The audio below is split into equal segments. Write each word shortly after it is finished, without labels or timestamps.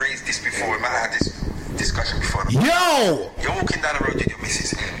before. We might have had this discussion before. Yo! You're walking down the road with your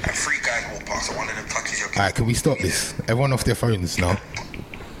missus, and 3 guys walk past, and one of them touches your. Alright, can we stop this? Everyone off their phones now.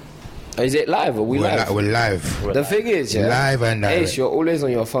 Is it live? Are we live? We're live. The thing is, yeah. Live and Ace, you're always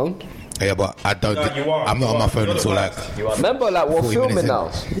on your phone. Yeah, but I don't. No, you are. I'm not on my phone until like. Remember, like, we're 40 filming minutes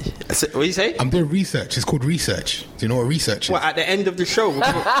now. What you say? I'm doing research. It's called research. Do you know what research is? What, at the end of the show for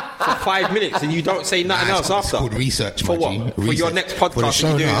 5 minutes and you don't say nothing else It's after? called research. For my what? G. For your Research. next For the podcast show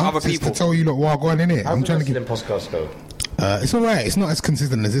you're doing with now, other just people? to tell you lot what going in it. I'm trying to get get. them podcasts go. It's alright. It's not as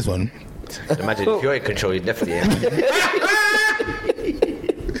consistent as this one. Imagine if you're in control, you're definitely in.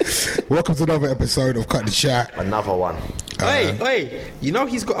 Welcome to another episode of Cut the Chat. Another one. Hey, you know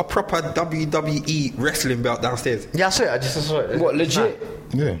he's got a proper WWE wrestling belt downstairs. Yeah, I saw it. What, legit?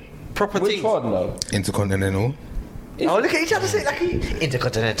 Yeah. Proper Which thing. one, though? Intercontinental. Oh, look at each other, say like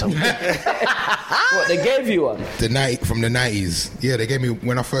Intercontinental. What, they gave you one? From the 90s. Yeah, they gave me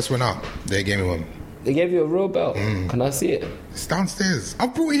when I first went out. They gave me one. They gave you a real belt. Can I see it? It's downstairs.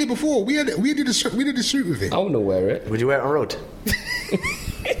 I've brought it here before. We did a shoot with it. I want to wear it. Would you wear it on road?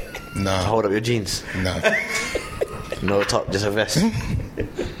 No. Hold up your jeans. No. No top, just a vest.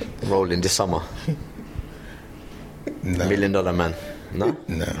 Rolling this summer. No. $1 million man. No?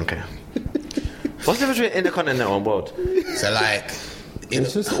 No. Okay. What's the difference between Intercontinental and World? So like,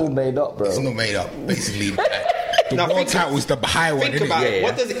 It's just all made up, bro. it's not made up. Basically, like, the Now, world think- title is the high one. Think Isn't about it? it.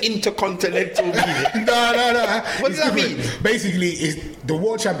 What does intercontinental mean? No. What does that different. mean? Basically, the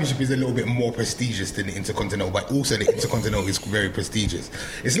World Championship is a little bit more prestigious than the Intercontinental, but also the Intercontinental is very prestigious.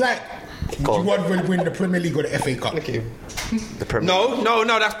 It's like, Go would on. you rather win the Premier League or the FA Cup? Okay. The Premier. No,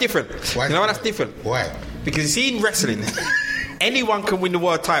 that's different. Why You know what? That's different. Why? Because you see in wrestling, anyone can win the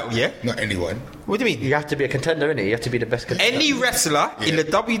world title, yeah? Not anyone. What do you mean? You have to be a contender, innit? You have to be the best contender. Any wrestler in the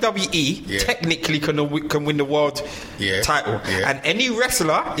WWE Yeah. technically can win the world Yeah. title, Yeah. and any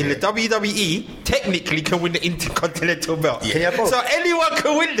wrestler in the WWE technically can win the Intercontinental belt. Yeah. Can you have both? So anyone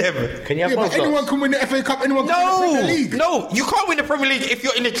can win them. Can you have Yeah, both but anyone belts? can win the FA Cup. Anyone can win the Premier League. No, you can't win the Premier League if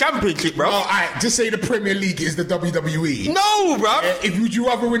you're in the Championship, bro. Oh, alright, just say the Premier League is the WWE. No, bro. Would you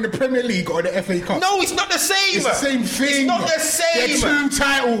rather win the Premier League or the FA Cup? No, it's not the same. It's the same thing. It's not the same. They're 2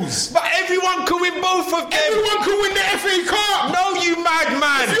 titles. But everyone can win both of them. Everyone can win the FA Cup. No, you mad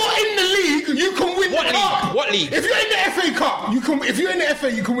man. If you're in the league, you can win What the league? cup. What league? If you're in the FA Cup, you can. If you're in the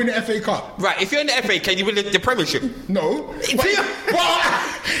FA, you can win the FA Cup. Right, if you're in the FA, can you win the Premiership? No. But, See?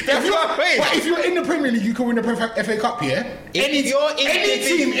 if you're in the Premier League, you can win the FA Cup. Yeah. If you're in Any the-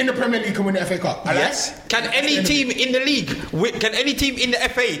 team in the Premier League can win the FA Cup. Yes. Can any team in the league can any team in the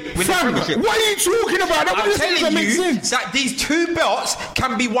FA win the Fam, Premiership? what are you talking about? That I'm doesn't telling make you sense. that these 2 belts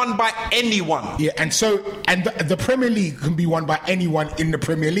can be won by anyone. Yeah, and the Premier League can be won by anyone in the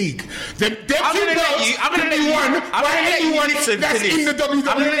Premier League. I'm I'm gonna let you listen that's to this. in the WWE. I'm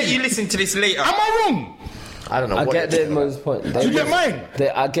gonna let you listen to this later. Am I wrong? I don't know I what get Desmond's point. Do you get mine?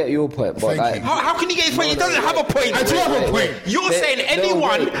 I get your point, but Thank like, you. How can you get his point? He doesn't have a point. I do have a point. You're They- saying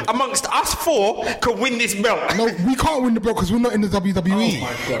anyone amongst us 4 can win this belt. No, we can't win the belt because we're not in the WWE.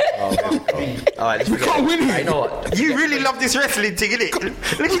 Alright, let's We forget can't win it. I know what. You really love this wrestling thing, innit?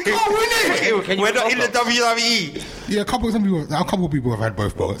 We can't win it. We're not in the WWE. Yeah, a couple of people have had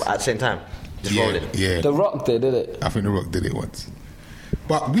both belts. At the same time. Just rolling. Yeah. The Rock did it. I think The Rock did it once.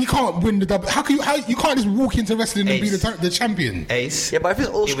 But we can't win the W. How you can't just walk into wrestling and be Ace. the champion? Ace. Yeah, but if it's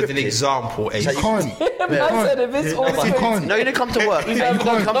all It was an scripted- example, Ace. You can't. I said if it's all You can't. No, you don't come to work. You have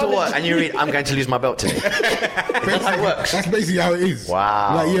don't come to knowledge. work and you read, I'm going to lose my belt today. That's how it works. That's basically how it is.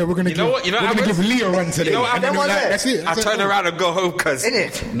 Wow. Like, yeah, we're gonna You know what give Lee a run today. You know what And then happened? like, that's it. I That's turn it. around and go home because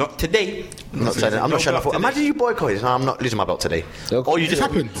Innit? not today. I'm not saying that. I'm not showing up for. Imagine you boycott. No, I'm not losing my belt today. Or you It's just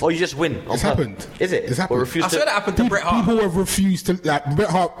happened. Or you just win. on It's purpose. happened. Is it? It's happened. Or refuse I to. swear that happened to Bret Hart. People have refused to like Bret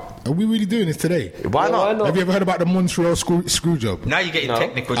Hart. Are we really doing this today? Why Yeah, not? why not? Have you ever heard about the Montreal screw job? Now you're getting No.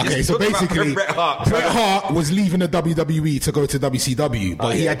 technical. Okay, Just so talk about basically, Bret Hart. Bret Hart was leaving the WWE to go to WCW,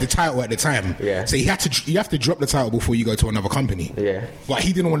 but he had the title at the time. Yeah. So you have to drop the title before you go to another company. Yeah. But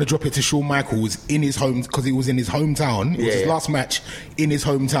he didn't want to drop it to Shawn Michaels in his home because it was in his hometown. It was his last match in his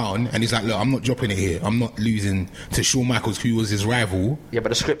hometown, and he's like, "Look, I'm not dropping it here. I'm not losing to Shawn Michaels, who was his rival." Yeah, but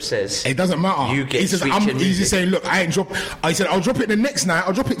the script says It doesn't matter. You get he says, sweet chin he's just music. saying, look, I ain't drop. I said, I'll drop it the next night.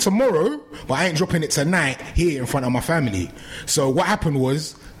 I'll drop it tomorrow, but I ain't dropping it tonight here in front of my family. So what happened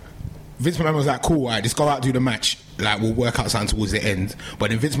was, Vince McMahon was like, cool, all right, just go out, do the match. Like, we'll work out something towards the end. But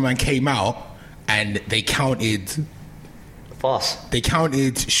then Vince McMahon came out and they counted fast.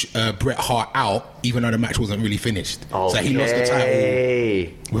 Bret Hart out, even though the match wasn't really finished. Oh, So he lost the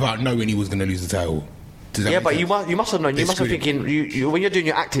title without knowing he was going to lose the title. Does that Yeah, make but sense? you must have known. You They must have screwed thinking. You when you're doing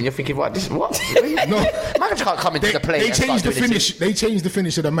your acting, you're thinking, what? No. Man just can't come into They, the play. they and start changed the doing this finish. They changed the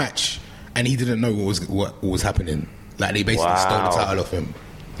finish of the match and he didn't know what was happening. Like they basically stole the title off him.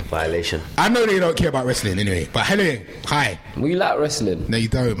 Violation. I know they don't care about wrestling anyway, but hello, hi. We like wrestling. No, you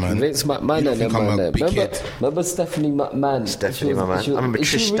don't, man. Vince McMahon You and think them I'm man a there. big kid? Remember Stephanie McMahon? Stephanie McMahon. I remember is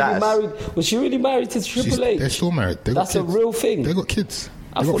she Trish really Stratus. married? Was she really married to Triple H? They're still married. They That's got a kids. real thing. They got kids.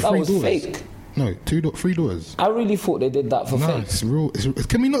 I They got thought that 3 was daughters. fake. No, 3 daughters. I really thought they did that for No, fake. it's real.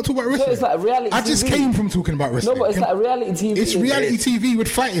 Can we not talk about wrestling? it's like reality I just TV. came from talking about wrestling. No, but it's like reality TV. It's reality TV with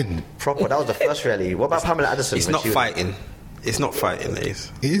fighting. Proper. That was the first reality. What about Pamela Anderson? It's when not she was- fighting. It's not fighting,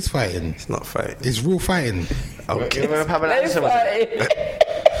 Ace. It is fighting. It's not fighting. It's real fighting. You Okay. remember Pamela They Anderson? Was it?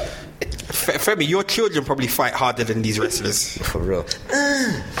 fight. Femi, your children probably fight harder than these wrestlers. For real.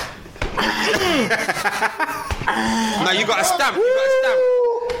 Now you got a stamp. You got a stamp.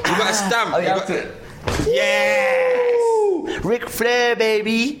 You got a stamp. Oh, You you got- have to- Yes. Ric Flair,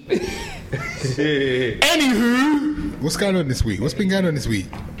 baby. Anywho, what's going on this week? What's been going on this week?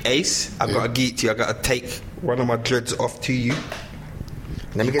 Ace, I got to geek to you. I got to take one of my dreads off to you.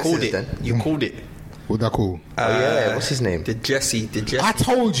 Let me You get called scissors it. then. You called it. What that call? Oh yeah, what's his name? The Jesse. I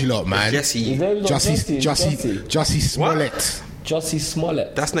told you lot, man. Jesse. His name's not Jussie Smollett. Jussie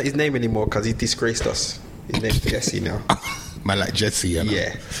Smollett. That's not his name anymore because he disgraced us. His name's Jesse now. Man, like Jesse. You know?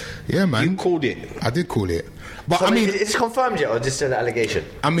 Yeah. Yeah, man. You called it. I did call it. But So, I mean, is it confirmed yet, or just still an allegation?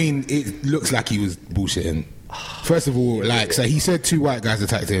 it looks like he was bullshitting. First of all, like, so he said 2 white guys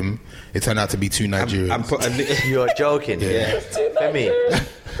attacked him. It turned out to be 2 Nigerians. And put a li- You're joking. Yeah. Femi.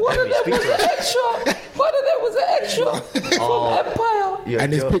 One of them speak was to an us. extra. One of them was an extra from Empire. You're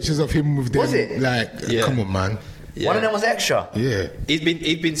And there's joking. pictures of him with them. Was it? Like, Yeah. come on, man. One of them was extra. Yeah. he's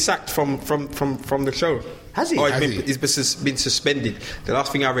been sacked from the show. Has he? Or Has he? he's been suspended. The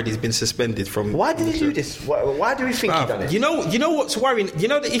last thing I read, he's been suspended from. Why did the he show. do this? Why do we think he done it? You know what's worrying? You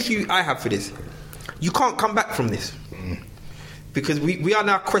know the issue I have for this? You can't come back from this. Because we are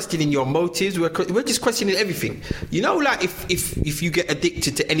now questioning your motives. We're just questioning everything. You know, like if you get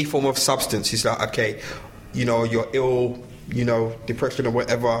addicted to any form of substance, it's like, okay, you know, you're ill, you know, depression or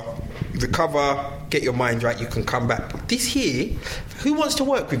whatever, recover, get your mind right, you can come back. This here, who wants to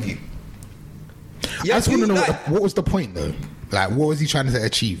work with you? I just want to know what was the point, though? Like, what was he trying to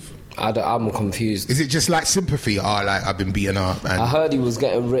achieve? I'm confused. Is it just like sympathy? Like, I've been beaten up. And I heard he was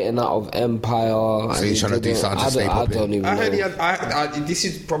getting written out of Empire. So he's trying to do something to stay I popping. don't even I know. heard he had. This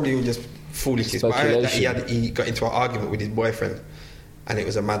is probably all just foolishness, but I heard that Speculation. he got into an argument with his boyfriend, and it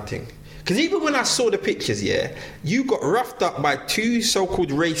was a mad thing. Because even when I saw the pictures, yeah, you got roughed up by 2 so-called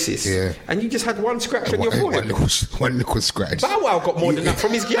racists, Yeah. and you just had one scratch on your one forehead. little scratch. Bow Wow got more than that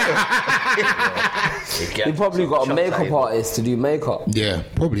from his girl. He probably got a makeup artist to do makeup. Yeah,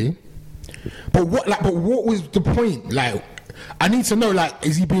 probably. But what was the point? Like, I need to know. Like,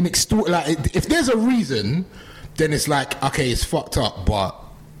 is he being extorted? Like, if there's a reason, then it's like, okay, it's fucked up, but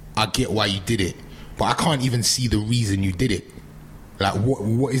I get why you did it. But I can't even see the reason you did it. Like,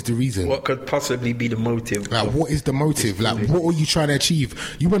 what is the reason? What could possibly be the motive? Like, what is the motive? Like, what were you trying to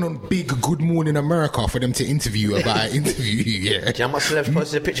achieve? You went on Big Good Morning America for them to interview about an interview. Yeah. Do you know how much celebs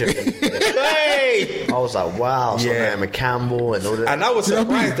posted a picture of him? Hey! I was like, wow, so Yeah. Naomi Campbell and all that. And I was You know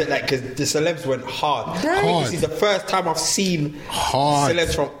what I surprised that, like, because the celebs went hard. Hard. This is the first time I've seen Hard.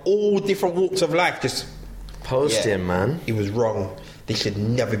 celebs from all different walks of life just. Post him, man. He was wrong. This should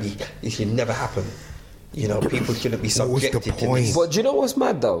never be. This should never happen. You know, people shouldn't be What was the subjected to point? this. But do you know what's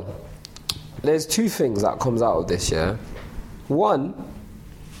mad though? There's 2 things that comes out of this, yeah. One,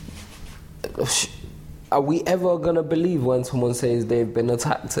 are we ever gonna believe when someone says they've been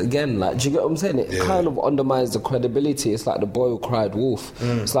attacked again? Like, do you get what I'm saying? It kind of undermines the credibility. It's like the boy who cried wolf.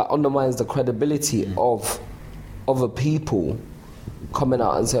 It's like undermines the credibility of other people coming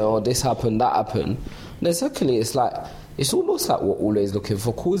out and saying, "Oh, this happened, that happened." And then secondly, it's like it's almost like we're always looking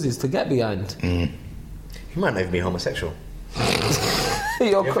for causes to get behind. He might not even be homosexual.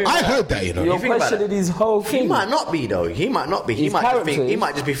 I heard that, you know. You're think about questioning it. his whole He thing. might not be though. He might not be. He His might just character think, he is-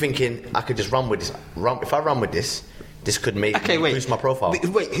 might just be thinking, I could just run with this. If I run with this, this could make Okay, wait. boost my profile.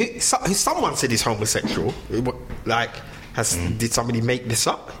 Wait, someone said he's homosexual. Like, did somebody make this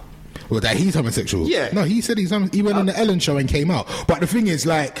up? Well, that he's homosexual. Yeah. No, he said he went on the Ellen show and came out. But the thing is,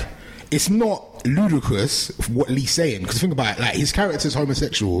 like, it's not ludicrous what Lee's saying, because think about it, like, his character's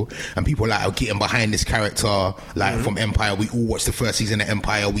homosexual and people like are getting behind this character, like from Empire. We all watched the first season of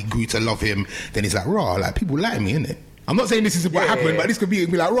Empire, we grew to love him. Then he's like, raw, like, people like me, innit? I'm not saying this is what happened, but this could be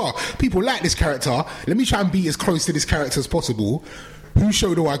like, raw, people like this character, let me try and be as close to this character as possible. Whose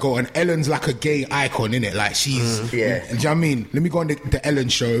show do I go on? Ellen's like a gay icon, innit? Like, she's do you know what I mean? Let me go on the Ellen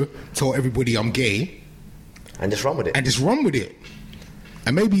show, tell everybody I'm gay, And just run with it. and just run with it.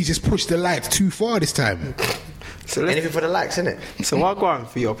 And maybe he just pushed the lights too far this time. So, Anything for the likes, innit? so what go on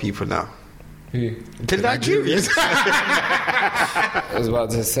for your people now? The Nigerians. I was about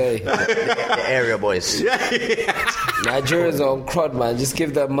to say. The area boys. Nigerians are on crud, man. Just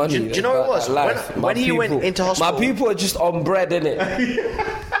give them money. Do you know what it was? Life. When he went into hospital... My people are just on bread, innit?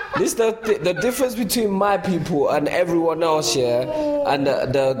 This the difference between my people and everyone else, yeah, and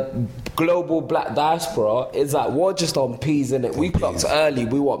the global black diaspora is that we're just on peas, innit? We clocked early,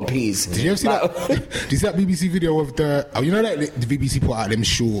 we want peas. Did you ever see that? Did you see that BBC video of the? Oh, you know that the BBC put out them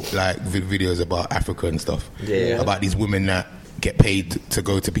short like videos about Africa and stuff. Yeah. About these women that get paid to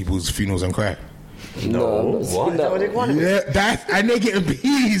go to people's funerals and cry. No, What? Is that what they wanted? Yeah, that and they getting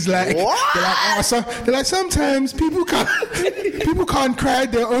peas like What? they're like sometimes people can't cry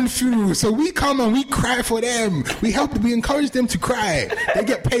at their own funeral, so we come and we cry for them. We encourage them to cry. They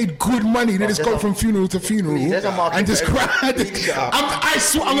get paid good money. They just go from funeral to funeral There's a market and just for cry. I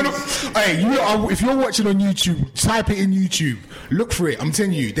swear I'm gonna. Hey, if you're watching on YouTube, type it in YouTube. Look for it. I'm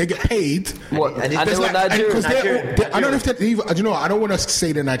telling you, they get paid. What? And And they there's were like- Nigerians. I don't know if they're even. You know what? I don't want to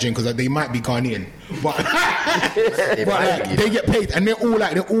say they're Nigerian because they might be Ghanaian, but like, they get paid, and they're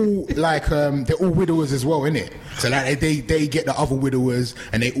all widowers as well, innit? So like they get the other widowers,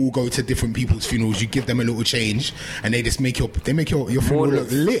 and they all go to different people's funerals. You give them a little change, and they just make your funeral look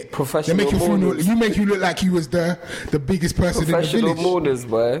lit. Professional They make your funeral. mourners. You look like you was the biggest person in the Professional village. mourners,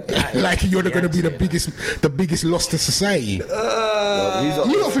 boy. Like you're going to be the biggest loss to society.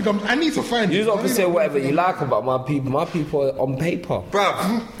 You don't think I need to find You it. don't have to say whatever you like about my people. My people are on paper.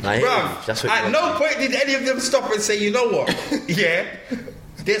 Bruv, I hear you. That's what at you no want. point did any of them stop and say, you know what? Yeah,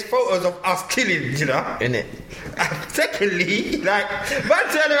 there's photos of us killing, you know? Innit? And secondly, like, man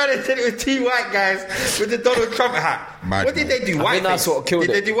turned around and said it was two white guys with the Donald Trump hat. Mad, What did they do? I White think that's what killed Did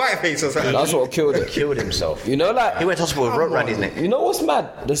it. they do whiteface or something? That's what killed it. Killed himself. You know, like He went to hospital with rope around his neck. you know what's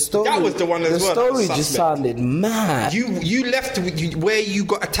mad? The story. That was the one as well, The story suspect. just sounded mad. You left where you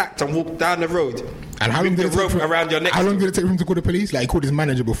got attacked and walked down the road. And how long with did the it take rope for, around your neck? How long did it take for him to call the police? Like he called his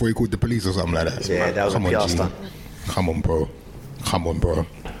manager before he called the police or something like that. Yeah, that was a Come on, PR G. stunt. Come on, bro.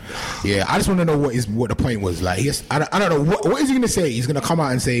 Yeah, I just want to know what the point was. Like, I don't know what is he gonna say. He's gonna come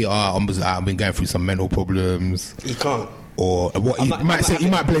out and say, I've been going through some mental problems, You can't. or what? He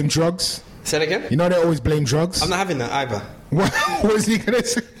might blame drugs. Say that again? You know, they always blame drugs. I'm not having that either. What is he gonna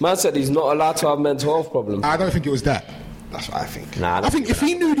say? Man said he's not allowed to have mental health problems. I don't think it was that. That's what I think. Nah, I think if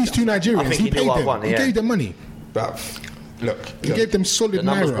he knew these two Nigerians, think he he knew paid what I them. want, He yeah. gave them money. Bruv, look. He gave them solid the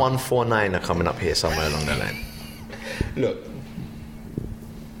numbers naira. 149 are coming up here somewhere along the line. Look.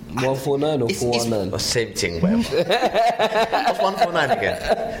 149 or 419. Or same thing, whatever. What's 149 again?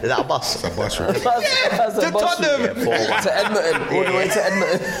 Is that a bus? It's a bus ride. That's a to bus Tottenham. route. To Edmonton, all the way to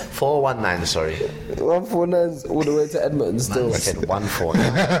Edmonton. 419, sorry. 149's all the way to Edmonton still. I said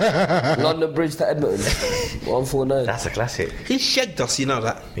 149. London Bridge to Edmonton. 149. That's a classic. He shagged us, you know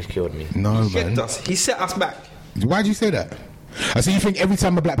that? He's killed me. No, He shagged man. us. He set us back. Why'd you say that? So you think every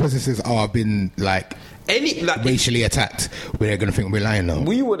time a black person says, I've been like Any like racially attacked, they're gonna think we're lying now?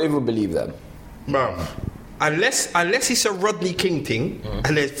 We wouldn't even believe them. bro, unless it's a Rodney King thing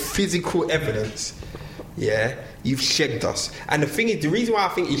and there's physical evidence, yeah, you've shagged us. And the thing is, the reason why I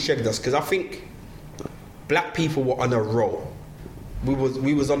think he shagged us, because I think black people were on a roll. We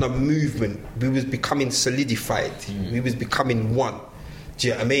was on a movement. We was becoming solidified. We was becoming one. Do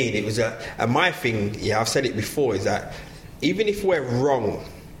you know what I mean? It was and my thing, yeah, I've said it before, is that even if we're wrong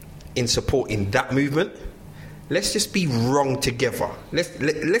in supporting that movement, let's just be wrong together.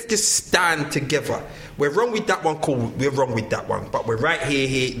 Let's just stand together. We're wrong with that one, cool. We're wrong with that one, but we're right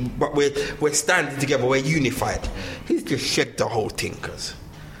here. But we're standing together. We're unified. He's just shagged the whole thing, cause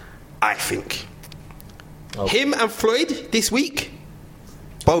I think him and Floyd this week,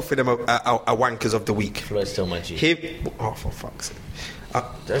 both of them are wankers of the week. Floyd's still my G. Him, oh for fuck's sake.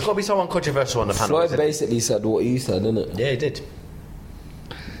 There's got to be someone controversial on the panel. Floyd isn't it? basically said what you said, didn't it? Yeah, he did.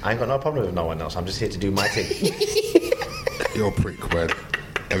 I ain't got no problem with no one else. I'm just here to do my thing. You're a prick, man.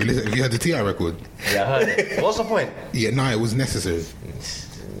 Have you heard the T.I. record? Yeah, I heard it. What's the point? Yeah, no, it was necessary.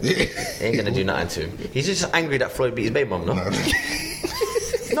 He ain't gonna do nothing to him. He's just angry that Floyd beat his baby mum, no?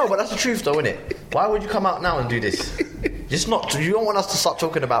 No, but that's the truth, though, isn't it? Why would you come out now and do this? Just not. You don't want us to start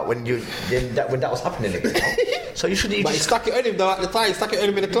talking about when that was happening. You know? So you should. But he stuck it on him though at the time. He stuck it on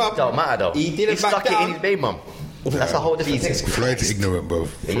him in the club. Don't matter though. He didn't back stuck it down. in his baby mum. That's a whole different thing. Floyd's ignorant, bro.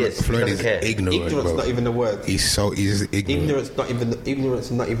 He is. He Floyd doesn't is care. ignorant, Ignorance bro. not even the word. He's ignorant.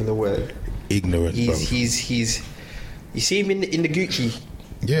 Ignorance not even the word. Ignorant, bro. He's. You see him in the Gucci.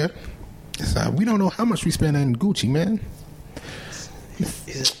 Yeah. It's like, we don't know how much we spend on Gucci, man.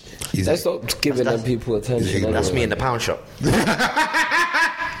 He's Let's stop giving them people attention. That's anyway. me in the pound shop.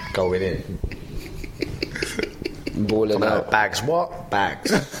 Going in. Balling out. Bags what?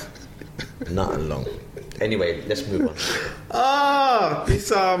 Bags. Nothing long. Anyway, let's move on.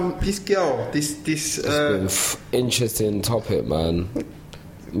 This girl, Interesting topic, man.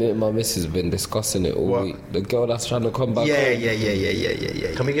 Me and my missus have been discussing it all What? week. The girl that's trying to come back Yeah.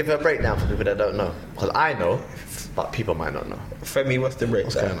 home. Can we give her a breakdown for people that don't know? Because I know, but people might not know. Femi, what's the break?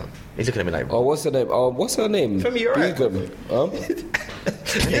 What's going on? He's looking at me like, Oh, what's her name? What's her name? Femi, you're right. Begum. Huh? you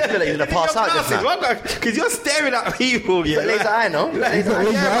feel like you're gonna pass out just now. Because you're staring at people, yeah. But later I know.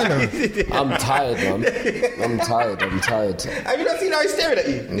 I'm tired, man. I'm tired. Have you not seen how he's staring at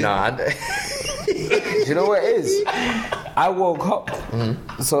you? Nah. Do you know what it is? I woke up.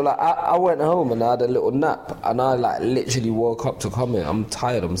 So like I went home and I had a little nap, and I like literally woke up to come here. I'm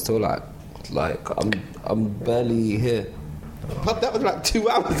tired. I'm still like I'm barely here. But that was like 2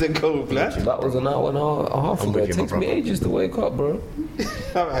 hours ago, blood. That was an hour and a half ago. with It you, my takes me brother. ages to wake up, bro.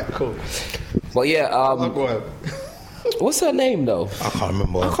 Alright, cool. But yeah, I'll go on. what's her name though? I can't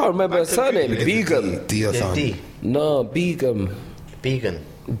remember. I can't remember her surname. Begum. D or Yeah, something. D. No, Begum. Vegan.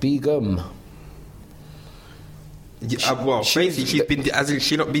 Begum. Well, basically, hasn't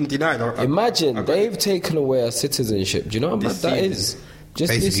she not been denied? Imagine they've taken away her citizenship. Do you know how mad that is? Just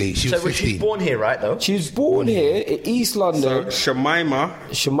Basically, this, she So was when she's 15. born here, right, though? she was born here in East So London. Shemima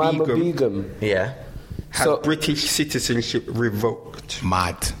Begum. Yeah. had So- British citizenship revoked.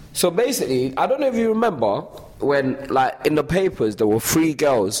 Mad. So basically, I don't know if you remember when, like, in the papers, there were 3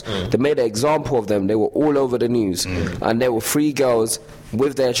 girls. They made an example of them. They were all over the news. And there were 3 girls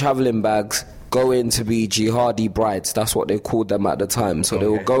with their travelling bags going to be jihadi brides. That's what they called them at the time. So they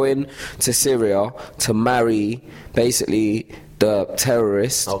were going to Syria to marry, basically, the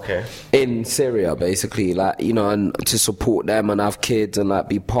terrorists in Syria, basically, like, you know, and to support them and have kids and like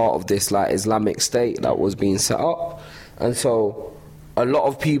be part of this like Islamic State that was being set up. And so a lot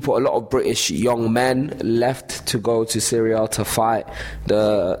of people, a lot of British young men left to go to Syria to fight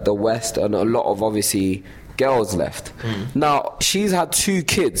the West, and a lot of obviously girls left. Now she's had 2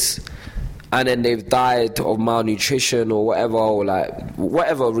 kids, and then they've died of malnutrition or whatever, or like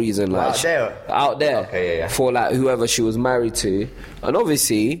whatever reason, like out there Okay, yeah. for like whoever she was married to. And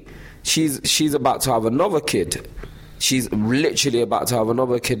obviously she's about to have another kid. She's literally about to have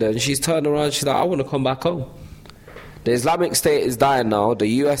another kid, and she's turned around, she's like, I want to come back home. The Islamic State is dying now. The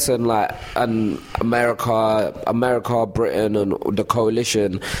US and America, Britain, and the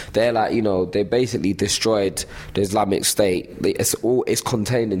coalition, they're like, you know, they basically destroyed the Islamic State. It's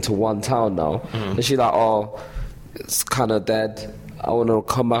contained into one town now. And she's like, oh, it's kind of dead. I want to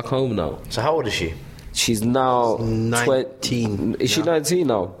come back home now. So how old is she? She's now 19. Is she 19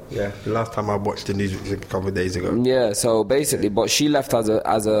 now? Yeah, the last time I watched the news was a couple of days ago. Yeah, so basically, but she left as a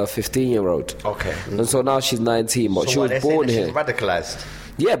 15-year-old. Okay. And so now she's 19, but So she what, was they're saying born that here. she's radicalised.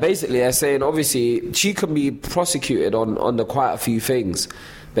 Yeah, basically they're saying obviously she can be prosecuted on the quite a few things,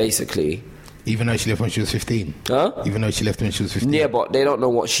 basically. Even though she left when she was 15. Huh? Even though she left when she was 15. Yeah, but they don't know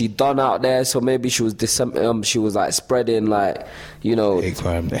what she done out there, so maybe she was she was like spreading like, you know, Hate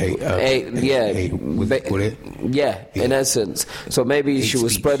crime. what's What's it called? Yeah, in essence. So maybe Hate she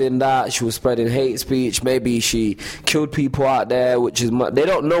was speech. spreading that. She was spreading hate speech. Maybe she killed people out there, which is they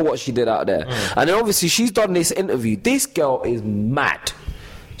don't know what she did out there. And then obviously she's done this interview. This girl is mad.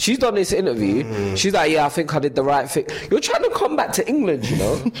 She's done this interview. She's like, yeah, I think I did the right thing. You're trying to come back to England, you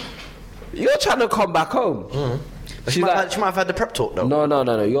know. You're trying to come back home. She She's might, like, she might have had the prep talk, though. no.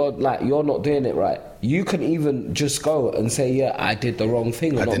 You're not doing it right. You can even just go and say, yeah, I did the wrong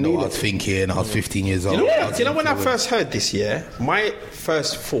thing. I and didn't not know mean what I was it. thinking. I was 15 years old. Do you know when I first heard this, my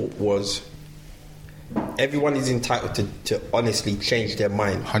first thought was everyone is entitled to honestly change their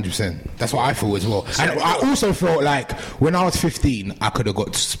mind. 100%. That's what I thought as well. And I also felt like when I was 15, I could have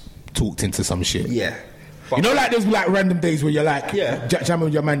got talked into some shit. Yeah. You know, like there's like random days where you're like, Yeah. jamming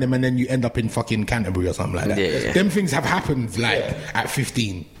with your man, and then you end up in fucking Canterbury or something like that. Yeah. Them things have happened like at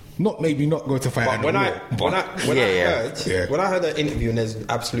 15. Maybe not go to fight. But at when the I Yeah. when I heard the interview and there's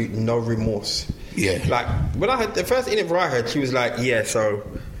absolute no remorse. Yeah. Like when I heard the first interview I heard, she was like, yeah, so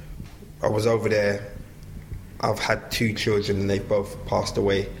I was over there. I've had 2 children and they both passed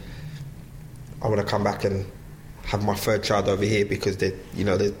away. I want to come back and have my 3rd child over here because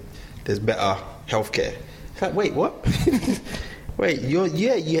there's better healthcare. Like, wait, what? Wait,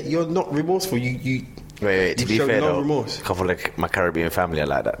 you're not remorseful. You Wait. To you be show fair, no though, remorse. a couple of my Caribbean family are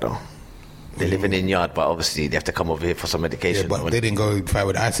like that, though. They live in yard, but obviously they have to come over here for some Yeah, medication. but they didn't go fight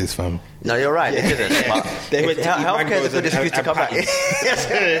with ISIS, fam. No, you're right. They didn't. But They went to eat healthcare is a mangoes good excuse to and come back.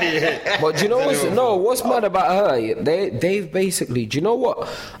 patties. But do you know what's mad about her? They've basically. Do you know what?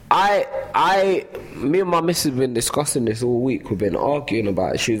 Me and my missus have been discussing this all week. We've been arguing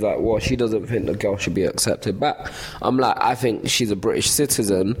about it. She's like, well, she doesn't think the girl should be accepted back. I'm like, I think she's a British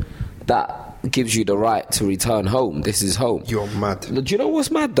citizen that gives you the right to return home. This is home. You're mad. Do you know what's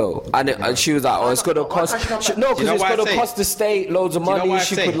mad though? And she was like, "Oh, it's gonna cost." No, because it's gonna cost the state loads of money.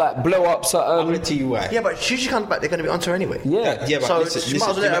 She could like blow up I'm something. going to tell you why. Yeah, but she comes back, they're going to be onto her anyway. Yeah. Yeah, but So listen, she might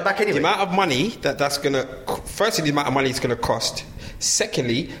as well let her back anyway. The amount of money that's going to... Firstly, the amount of money it's going to cost.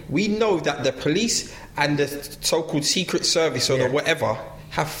 Secondly, we know that the police and the so-called Secret Service or the whatever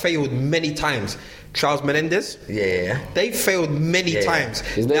have failed many times. Charles Menendez? Yeah. They've failed many times.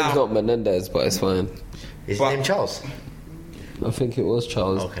 His name's not Menendez, but it's fine. Is his But- name Charles? I think it was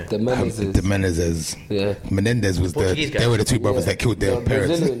Charles. Okay. The Menendez. The Menendez. Yeah. Menendez was Portuguese guy. they were the two brothers that killed their The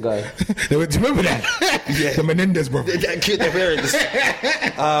parents. Brazilian guy. Do you remember that? The Menendez brothers. That killed their parents.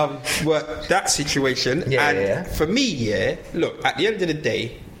 But that situation, Yeah, and yeah. for me, look, at the end of the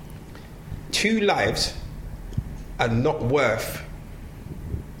day, 2 lives are not worth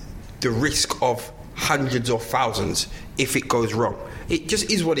the risk of hundreds or thousands if it goes wrong. It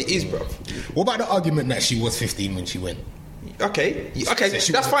just is what it is, bro. What about the argument that she was 15 when she went? Okay, So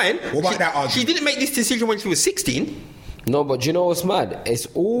she that's was- fine. What about that argument? She didn't make this decision when she was 16. No, but do you know what's mad? It's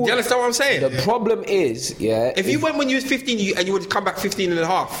all. Do you understand what I'm saying? The problem is, If you went when you was 15 and you would come back 15 and a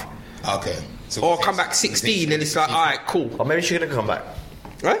half, Okay. So or come back 16, and it's like, all right, cool. Or maybe she couldn't come back.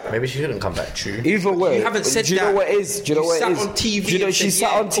 Right? Maybe she couldn't come back. True. Either way, You haven't said do you know that. what it is? Do you know You what sat it is? on TV Do you know and she said,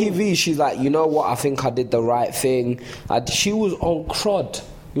 sat yeah, on TV? She's like, you know what? I think I did the right thing. She was on crud.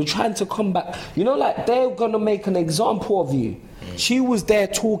 You're trying to come back. You know, like they're gonna make an example of you. She was there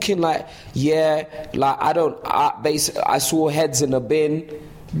talking like, yeah, like I saw heads in a bin.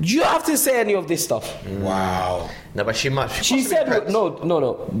 You don't have to say any of this stuff. Wow. No, but she must. She said,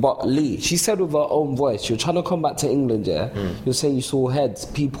 no, but Lee, she said with her own voice, you're trying to come back to England, yeah? You're saying you saw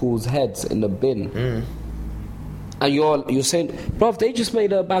people's heads in the bin. And you're saying, bruv, they just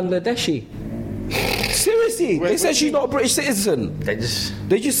made her Bangladeshi. Seriously, they said she's not a British citizen. They just.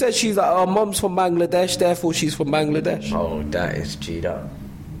 They just said she's like, her mum's from Bangladesh, therefore she's from Bangladesh. Oh, that is G'd up.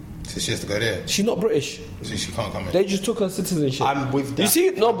 So she has to go there. She's not British. So she can't come in. They just took her citizenship. I'm with that. You see,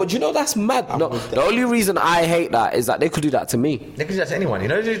 no, but you know that's mad. No, with that. the only reason I hate that is that they could do that to me. They could do that to anyone. You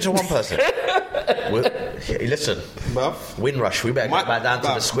know, they do it to one person. Hey, listen, Bruv. Windrush, we better get back down to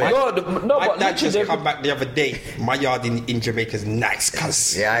the square. No, My but dad just literally, come back the other day. My yard in Jamaica's nice,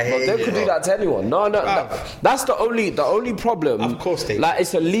 cuz. Yeah, I But hear they you. could do that to anyone. No, that's the only problem. Of course they like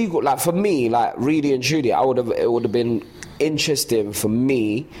it's illegal. Like for me, like really and truly, it would have been interesting for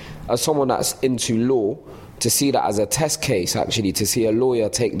me as someone that's into law to see that as a test case. Actually, to see a lawyer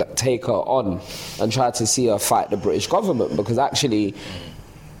take her on and try to see her fight the British government, because actually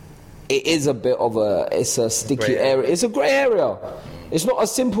it is a bit of it's a sticky Grey area. It's a grey area. It's not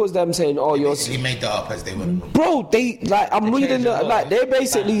as simple as them saying, "Oh, you're." He made that up as they went. Bro, they like I'm reading changed the law. like they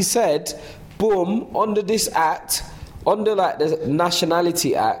basically said, boom, under this act, under like the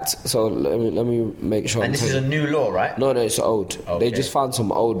Nationality Act. So let me make sure. And I'm this is a telling- new law, right? no, it's old. Okay. They just found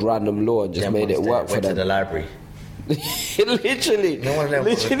some old random law and just Them made it ones work that for went to them. the library. literally, No one of them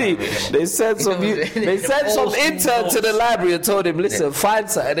was literally, library. they sent some they sent some Old intern school to the notes. library and told him, listen, find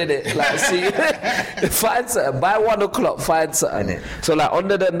something in it. Like, see, find something by 1 o'clock. Find something. Innit? So, like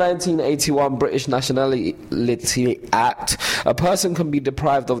under the 1981 British Nationality Act, a person can be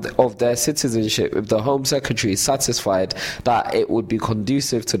deprived of their citizenship if the Home Secretary is satisfied that it would be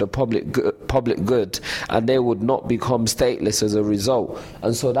conducive to the public good, and they would not become stateless as a result.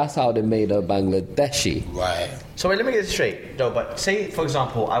 And so that's how they made her Bangladeshi. Right. So wait, let me get this straight. No, but say, for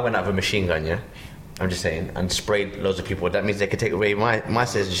example, I went out with a machine gun, yeah? I'm just saying, and sprayed loads of people. That means they could take away my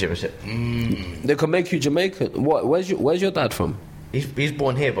citizenship. They can make you Jamaican. What? Where's your dad from? He's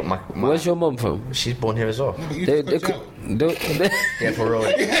born here, but my Where's your mum from? she's born here as well. But you They, just they go could, jail. Yeah, for real.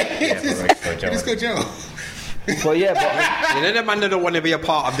 Yeah, for real. For You just real. go jail. but yeah, but You know, the man don't want to be a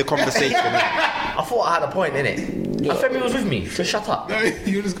part of the conversation. I thought I had a point in it. My family was with me. Just shut up. No,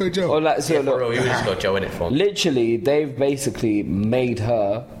 you just go jail. or like so Yeah, for look, real. You just got Joe in it for. literally they've basically made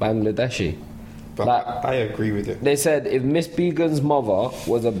her Bangladeshi. But Like, I agree with it. they said if Miss Began's mother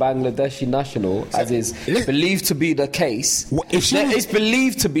was a Bangladeshi national, as is believed to be the case, What, if she was- it's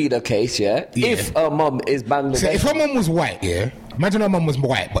believed to be the case, yeah. Yeah. If her mum is So Bangladeshi, if her mum was white, yeah, imagine her mum was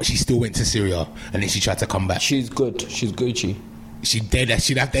white, but she still went to Syria and then she tried to come back. she's good. She's Gucci. They'd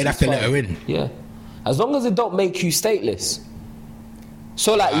have to let her in. Yeah, as long as it don't make you stateless.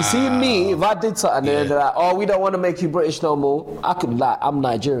 So like you see me, if I did something, and they're like, "Oh, we don't want to make you British no more." I could like, I'm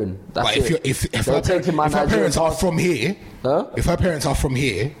Nigerian. That's But it. if They're her, taking my if her Nigerian parents are passport. from here, Huh? if her parents are from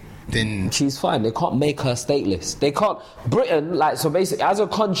here, then She's fine. They can't make her stateless. They can't. Britain, like, so basically, as a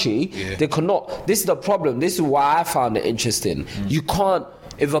country, Yeah. they cannot. This is the problem. This is why I found it interesting. You can't.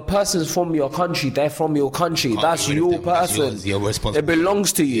 if a person's from your country, they're from your country. That's get rid of your them. That's person. yours. You're responsible. It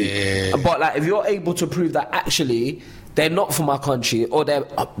belongs to you. Yeah. But like, if you're able to prove that actually they're not from my country, or they're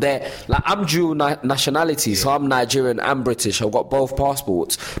like, I'm dual nationality, so I'm Nigerian and British. I've got both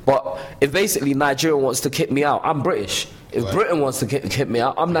passports. But if basically Nigeria wants to kick me out, I'm British. If Right. Britain wants to kick me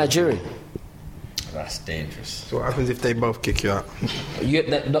out, I'm Nigerian. That's dangerous. So what happens if they both kick you out?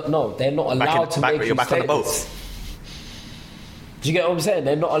 No, they're not allowed to make you You're back on the boat. stateless. Do you get what I'm saying?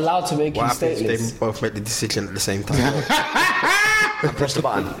 They're not allowed to make What you happens if stateless. they both make the decision at the same time? Press the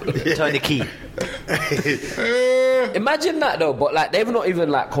button. Turn the key. Imagine that though, but like they've not even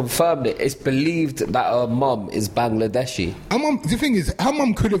like confirmed it. It's believed that her mum is Bangladeshi. Her mum, the thing is, her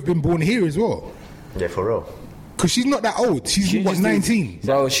mum could have been born here as well. Yeah, for real. Because she's not that old. She's what, just 19?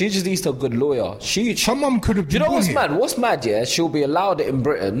 Bro, she just needs a good lawyer. Her mum could have Do you been know born what's here. mad? What's mad, yeah? She'll be allowed it in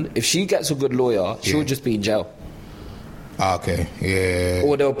Britain. If she gets a good lawyer, she'll Yeah. just be in jail. Ah, okay, yeah.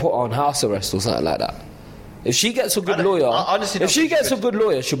 Or they'll put her on house arrest or something like that. If she gets a good I lawyer, honestly if don't she think gets she a good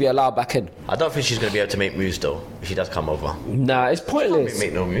lawyer, she'll be allowed back in. I don't think she's going to be able to make moves though if she does come over. Nah, it's pointless.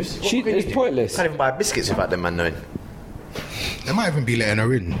 Make no moves. It's pointless. Can't even buy biscuits without them man knowing. They might even be letting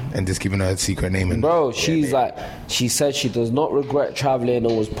her in and just giving her a secret name. And Bro, she's like, she said she does not regret traveling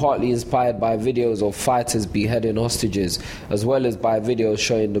and was partly inspired by videos of fighters beheading hostages, as well as by videos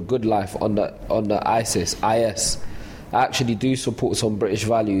showing the good life on the IS. I actually do support some British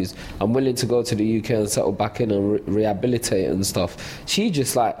values. I'm willing to go to the UK and settle back in and rehabilitate and stuff. She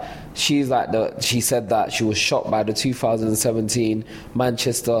said that she was shocked by the 2017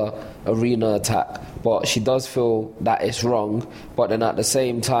 Manchester Arena attack, but she does feel that it's wrong. But then at the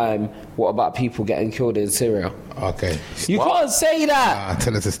same time, what about people getting killed in Syria? okay. You can't say that.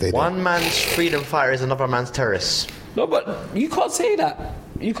 Tell her to stay there. One man's freedom fighter is another man's terrorist. No, but you can't say that.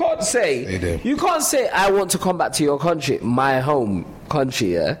 You can't say. They do. You can't say I want to come back to your country, my home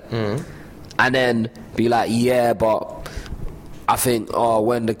country, yeah, and then be like, yeah, but I think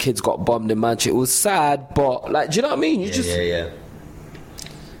when the kids got bombed in Manchester, it was sad, but like, do you know what I mean? You Yeah.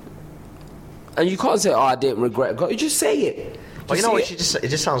 and you can't say, I didn't regret it. You just say it. But you know what? It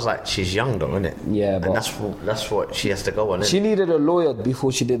just sounds like she's young though, isn't it? Yeah, and but- that's what she has to go on. She needed a lawyer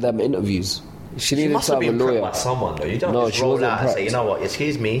before she did them interviews. She She needed must to have have a been prepped lawyer. by someone though. You don't No, just she roll wasn't out and say, prepped. you know what?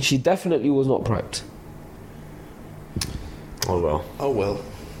 Excuse me. She definitely was not prepped. Oh well.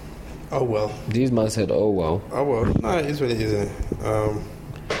 Oh well. These man said, oh well. Oh well. No, it is what it is, isn't it?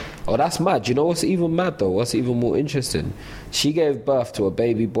 Oh, that's mad. You know what's even mad though? What's even more interesting? She gave birth to a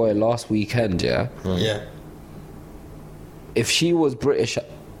baby boy last weekend, yeah? Yeah. If she was British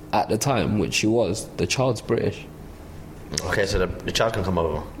at the time, which she was, the child's British. Okay, so the child can come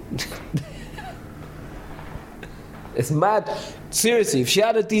over. It's mad. Seriously, if she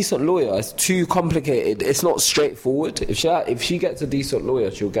had a decent lawyer, it's too complicated. It's not straightforward. If she gets a decent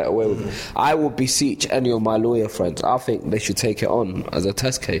lawyer, she'll get away with it. I would beseech any of my lawyer friends. I think they should take it on as a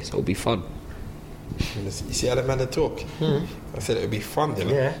test case. It'll be fun. You see how the man talk? I said it would be fun,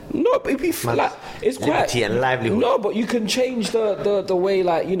 didn't Yeah. No, but it'd be fun. Like, it's quite Liberty and livelihood. No, but you can change the way,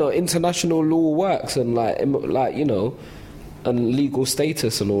 like, you know, international law works and like you know, and legal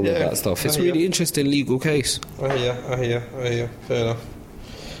status and all of Yeah, that stuff. It's I hear really you. interesting legal case. I hear you.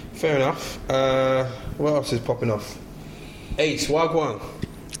 Fair enough. What else is popping off? Ace, Wagwan.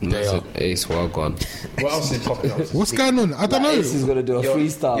 Ace Wagwan. What else is popping off? What's going on? I don't know. Ace is gonna do a Yo,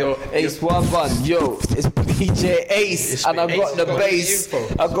 freestyle. yo, Ace Wagwan, yo, it's PJ Ace, It's and I've Ace got has the got bass, the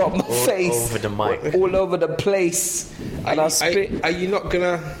info. I've got my face over the mic. all over the place, and I spit. Are you not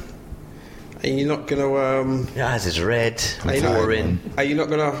gonna? Your eyes is red. tired, Boring. Are you not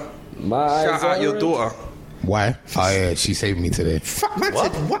gonna My shout eyes out are your red. daughter? Why? Oh yeah, she saved me today. Fuck, man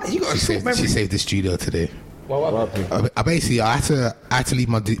said what? You got a She short memory. saved the studio today. What happened? I had to leave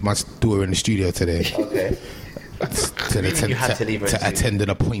my daughter in the studio today Okay. You had to leave her in to the attend an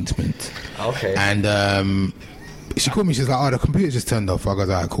appointment. Okay. And she called me. She's like, "Oh, the computer just turned off." I goes,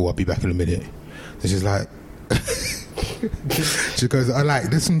 "Alright, cool. I'll be back in a minute." And she's like, she goes, "I like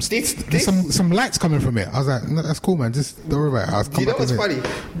there's some lights coming from it." I was like, "No, that's cool, man. Just don't worry about it. I'll Do come you know back what's in a minute."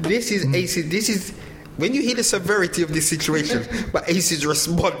 funny? This is Ace's. This is when you hear the severity of this situation, but Ace's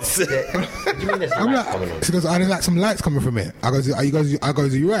response. What do you mean there's I'm lights coming on? like, she goes, "I didn't like some lights coming from it." I goes, "Are you guys?" I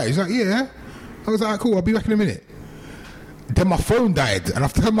goes, "Are you right?" She's like, "Yeah." I was like, "Cool. I'll be back in a minute." Then my phone died, and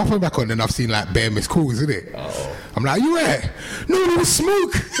I've turned my phone back on, and I've seen like bare missed calls, isn't it? Oh. I'm like, "You where?" "No, there was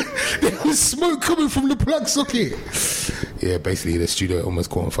smoke. There was smoke coming from the plug socket." Yeah, basically the studio almost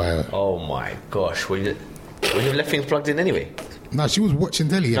caught on fire. Oh my gosh. Would you have left things plugged in anyway? No, she was watching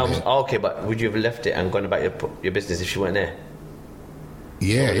telly. No, innit? okay, but would you have left it and gone about your business if she weren't there?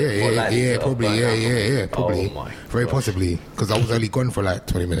 Yeah, probably, probably. Oh my Very gosh. possibly, because I was only gone for like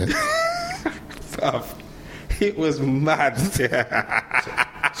 20 minutes. Bruv, it was mad.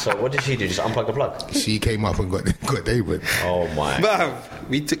 So what did she do? Just unplug the plug? She came up and got David. Oh my. Bruv,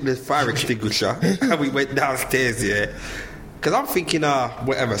 we took the fire extinguisher and we went downstairs, yeah. Because I'm thinking,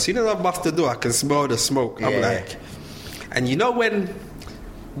 whatever. As soon as I bust the door, I can smell the smoke. I'm Yeah. like, and you know when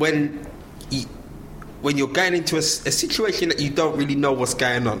you're going into a situation that you don't really know what's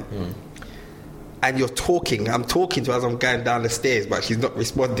going on, and you're talking, I'm talking to her as I'm going down the stairs, but she's not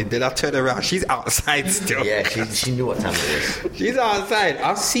responding. Then I turn around, she's outside still. Yeah, she knew what time it was. She's outside.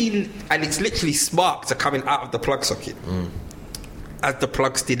 I've seen, and it's literally sparks are coming out of the plug socket as the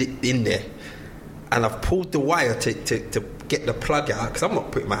plug's still in there. And I've pulled the wire to get the plug out, because I'm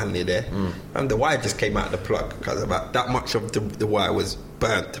not putting my hand in there. And the wire just came out of the plug, because about that much of the wire was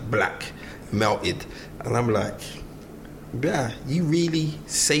burnt, black, melted. And I'm like, yeah, you really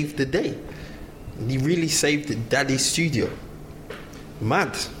saved the day. You really saved Daddy's studio.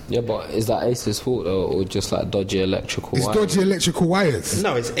 Mad. Yeah, but is that Ace's fault though, or just like dodgy electrical It's wire? dodgy electrical wires.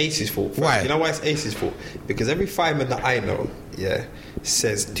 No, it's Ace's fault. Why? You know why it's Ace's fault? Because every fireman that I know, yeah,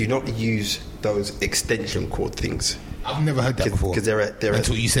 says do not use those extension cord things. I've never heard that before. Because they're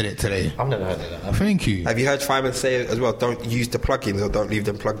Until you said it today. I've never heard of that. Thank you. Have you heard firemen say it as well? Don't use the plugins or don't leave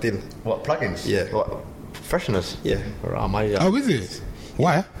them plugged in. What, plugins? Yeah. What, fresheners? Yeah. Or am I, Oh, is it?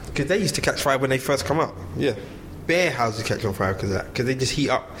 Why? Because they used to catch fire when they first come up. Yeah. Bare houses catch on fire because of that. Because they just heat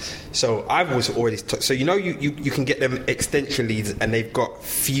up. So I've always already... so you know you can get them extension leads and they've got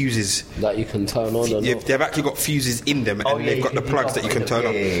fuses. that you can turn on and off. They've actually got fuses in them and Oh, yeah, they've you got the can plugs do that you can that. turn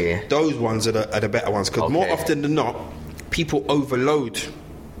on. Yeah. Those ones are the better ones. Because more Okay. often than not, people overload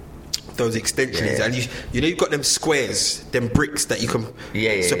those extension leads. Yeah. And you know you've got them squares, them bricks that you can... So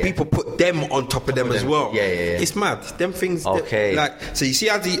yeah. people put them on top of them as well. Yeah. It's mad. Them things... Okay. So you see,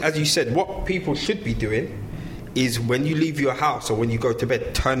 as you said, what people should be doing is when you leave your house or when you go to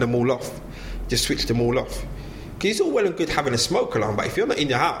bed, turn them all off. Just switch them all off. Because it's all well and good having a smoke alarm, but if you're not in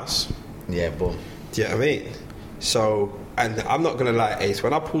your house, Yeah, boom. do you know what I mean? So, and I'm not going to lie, Ace,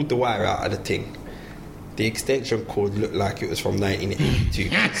 when I pulled the wire out of the thing, the extension cord looked like it was from 1982.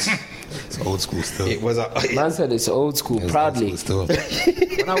 It's old school still. It was a... Man said it's old school, It's proudly. old school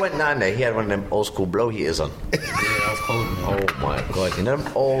still. When I went down there, he had one of them old school blow heaters on. Yeah, I was cold, man. Oh my god, you know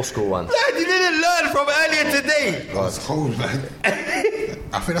them old school ones? Lad, you didn't learn from earlier today. I was cold, man.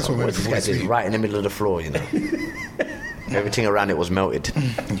 I think that's what made What this me guy want to did sleep. right in the middle of the floor, you know. Everything around it was melted.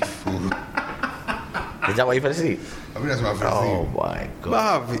 Is that why you fell asleep? I think that's what I fell Oh asleep. my god.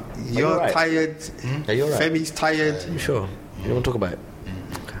 Marv, you're alright? tired. Are you alright? Femi's tired. You sure? You don't want to talk about it?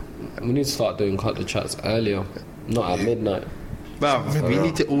 We need to start doing cut the chats earlier, not at midnight. Marv, we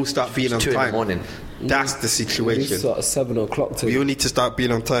need to all start being on 2 in the time. morning. That's the We need to situation. start at 7 o'clock We to. all need to start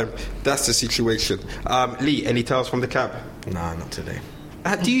being on time. That's the situation. Lee, any tales from the cab? Nah, not today.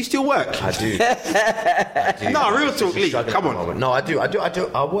 Do you still work? I do. I do. No, real It's talk, just a Lee, struggle come at the on. moment. No, I do.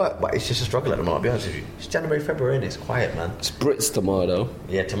 I work, but it's just a struggle at the moment, I'll be honest with you. It's January, February, and it's quiet, man. It's Brits tomorrow though.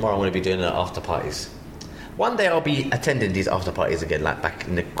 Yeah, tomorrow I'm going to be doing the after parties. One day I'll be attending these after parties again, like back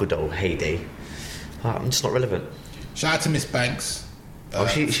in the good old heyday. I'm just not relevant. Shout out to Miss Banks. Oh,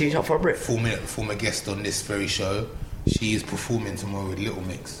 she's up for a Brit. Former guest on this very show. She is performing tomorrow with Little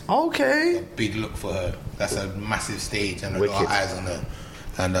Mix. Okay. Big look for her. That's a massive stage and a lot Wicked. of eyes on her.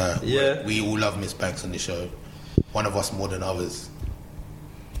 And Yeah. we all love Miss Banks on the show. One of us more than others.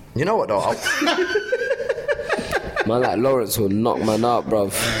 You know what though? Man, like Lawrence will knock man out, bruv.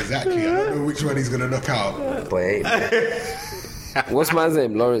 Exactly. I don't know which one he's gonna knock out. Boy, What's man's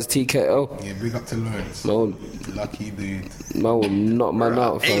name? Lawrence TKO. Yeah, big up to Lawrence. Man, Lucky dude. man will knock man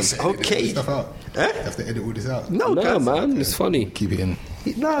out, fam. Ace, okay. Stuff out. Huh? You have to edit all this out. No, No, guys. man, it's funny. Keep it in.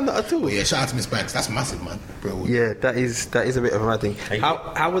 No, not at all. But yeah, shout out to Miss Banks. That's massive, man. Bro, Yeah, that is a bit of a mad thing.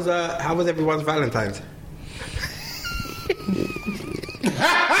 How was everyone's Valentine's?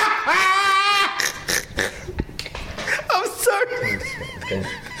 I'm sorry.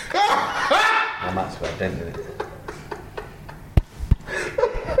 I might as well dent in it.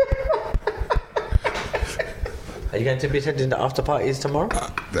 Are you going to be attending the after parties tomorrow?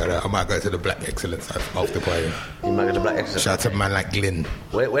 I might go to the Black Excellence after party. You might go to Black Excellence. Shout out to a man like Glyn.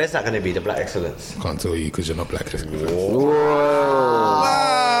 Where's that going to be? The Black Excellence. Can't tell you because you're not Black Excellence. Wow.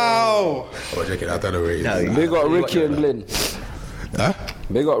 Oh, check it out. I don't know where it is. No, Big up Ricky and Glyn. Huh?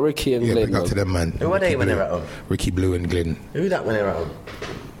 Big up Ricky and Yeah, Glyn. big up to them, man. Who are they Ricky when Blue- they're at home? Ricky Blue and Glyn. Who that when they're at home?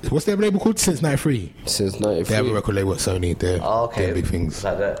 What's their label called? Since '93. Since They have a 93. record label at Sony. They're Oh, okay. doing big things. It's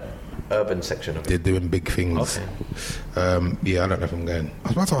like the urban section of They're it. doing big things. Okay. Yeah, I don't know if I'm going. I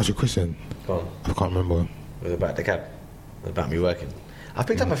was about to ask you a question. Go on. I can't remember. It was about the cab. It was about me working. I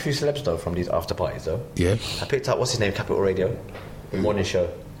picked up a few celebs though from these after parties though. Yeah. I picked up what's his name, Capital Radio, the morning show.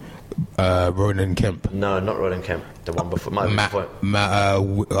 Ronan Kemp. No, not Roland Kemp. The one before. Might have been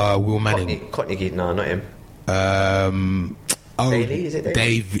before. Will Manning. Courtney Geek. No, not him. Daly, is it Daly?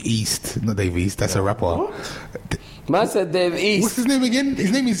 Dave East. Not Dave East. That's a rapper. Man said Dave What's East. his name again?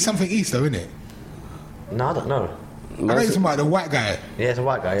 His name is something East, though, isn't it? No, I don't know. I know you're talking about the white guy. Yeah, it's a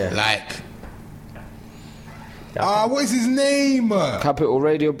white guy. Yeah. Like, what is his name? Capital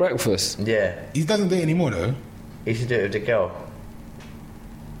Radio Breakfast. Yeah. He doesn't do it anymore, though. He should do it with the girl.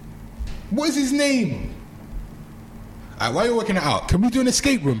 What is his name? Alright, while you're working it out, can we do an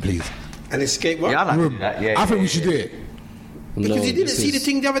escape room, please? An escape what? Yeah, I like to Room. do that. Yeah. I think we should do it. Because you didn't see the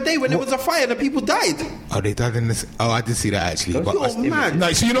thing the other day when there was a fire and the people died. Oh, they died in this. Oh, I did see that actually. But You're mad.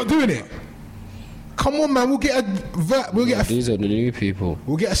 no, so you're not doing it. Come on, man. We'll get a These are the new people.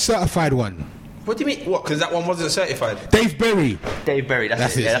 certified one. What do you mean? What? Because that one wasn't certified. Dave Berry. Dave Berry.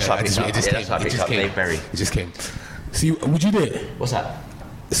 That's it. Yeah, that's what I picked up. It just Yeah, that's what I picked up. Dave Berry. It just came. See, would you do it? What's that?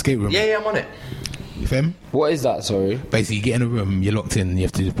 Escape room. Yeah, I'm on it. You feel? What is that? Sorry. Basically, you get in a room, you're locked in, you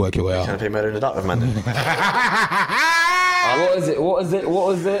have to just work your way Trying out. to play Murder in the Dark with man. What is it? What is it? What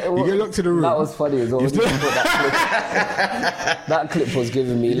was it? You get locked in a room. That was funny as well. You still- That clip was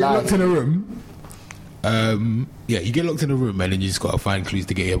giving me You get life. locked in a room. You get locked in a room, and then you just gotta find clues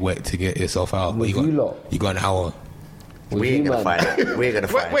to get yourself out. With But you lot? you got an hour. With We you, ain't gonna man. find it. We're gonna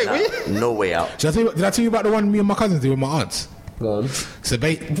find wait, it. No way out. Did I tell you about the one me and my cousins did with my aunts? Go on. So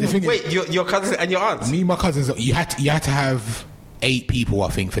the thing is, Wait, your cousin and your aunt? me and my cousins, you had to have 8 people, I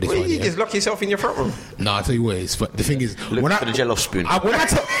think, for this Wait, one. you Yeah? just lock yourself in your front room? No, I'll tell you what it is. But the thing is, Look for the Jell-O spoon. when I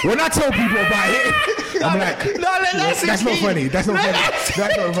tell people about it, I'm like, that's that's not key. funny. That's not funny. That's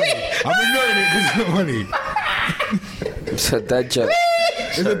not funny. I'm ignoring it because it's not funny. It's a dead joke.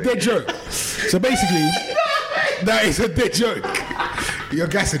 It's a dead joke. So basically, that is a dead joke. You're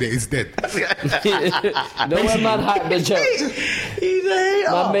guessing it. It's dead. No one man hyped the joke. He's a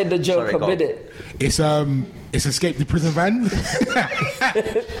hater. Man made the joke Sorry, a go on. minute. It's escape the prison van.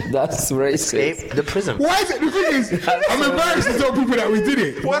 That's racist. Escape the prison. Why is it? The thing is, I'm embarrassed to tell people that we did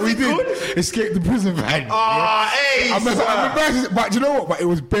it. Was we it did good? escape the prison van. Hey, I'm embarrassed, but do you know what? But it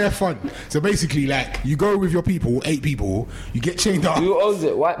was bare fun. So basically, like, you go with your people, 8 people, you get chained up. Who owns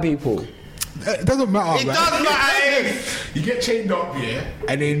it? White people. It doesn't matter. It man. does matter. You get chained up, yeah,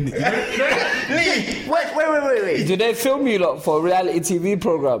 and then Lee, wait. Do they film you lot for a reality TV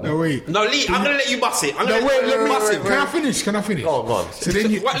program? no wait. No, Lee, I'm gonna let you bust it. I'm No gonna wait. Let me. bust it. Can I finish? Can I finish? Oh, go on. So then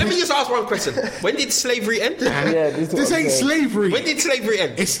you. Let me just ask one question. When did slavery end? Yeah, this, is This what I'm ain't saying. slavery. When did slavery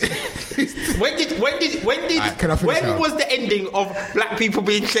end? It's. When did Alright, can I finish when now? was the ending of black people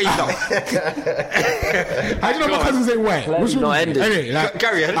being chained up? How do you know my cousins ain't white? What's not wrong? ended. Anyway, like,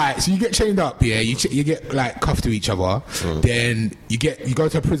 Carry on. Alright, so you get chained up, yeah. You get like cuffed to each other. Then you go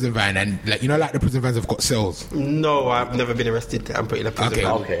to a prison van, and like, you know, like the prison vans have got cells. No, I've never been arrested. I'm putting a prison Okay.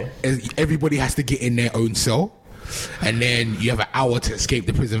 van. Okay. Everybody has to get in their own cell, and then you have an hour to escape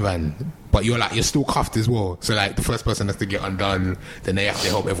the prison van. But you're still cuffed as well. So like the first person has to get undone, then they have to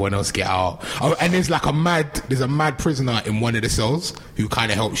help everyone else get out. Oh, and there's a mad prisoner in one of the cells who kind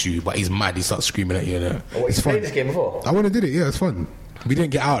of helps you, but he's mad. He starts screaming at you. Oh, It's you fun. played this game before? I want to did it. Yeah, it's fun. We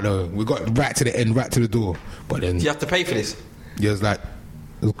didn't get out though. We got right to the end, right to the door. But then Do you have to pay for this? it was like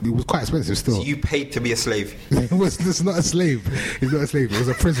it was quite expensive still. You paid to be a slave. It's not a slave. It's not a slave. It was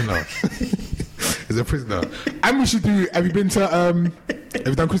a prisoner. It's a prisoner. And we should do. Have you been to? Have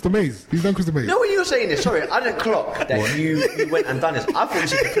you done Crystal Maze? You've done Crystal Maze? No, when you were saying this, sorry, I didn't clock that you went and done this. I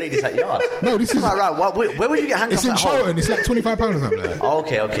thought you could play this at yard. No, this is. Right. Where would you get handcuffs It's in at home? Charlton. It's like £25 or something like that. Oh,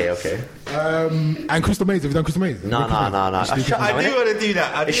 okay. And Crystal Maze. Have you done Crystal Maze? No. It's shut now, I do innit? want to do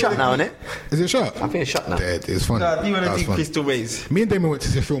that. It's shut now, innit? Is it shut? I think it's shut now. Dead. It's fun. No, I do want That to was do fun. Crystal Maze. Me and Damon went to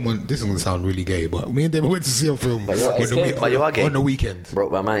see a film on. This is going to sound really gay, but me and Damon went to see a film But you're escape. But you are gay. on the weekend.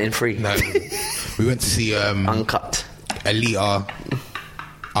 Broke my man in free. No, we went to see Uncut. Alita.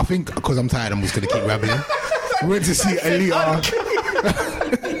 I think because I'm tired, I'm just going to keep rambling. We went to see Alita.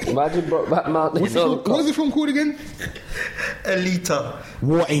 Imagine Brokeback Mountain. What was the film called again? Alita.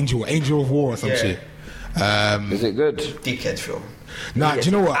 War Angel of War or some Yeah. shit. Is it good? Dickhead film. Nah, do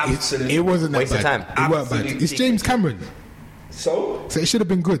you know what? Absolutely. It wasn't that Waste of bad. time. It weren't bad. Absolute It's James Cameron, So? so it should have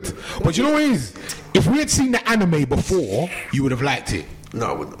been good. But you know what it is? If we had seen the anime before, you would have liked it. No,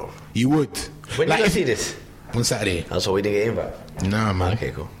 I wouldn't have. You would. When did you if- see this? On Saturday. Oh, so we didn't get invite. Nah, man.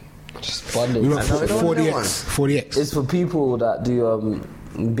 Okay, cool. Just funding. We went I know, for we don't want 40x. 40x. It's for people that do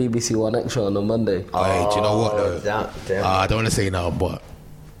BBC One Extra on a Monday. Oh, hey, do you know what though? Damn. I don't want to say now, but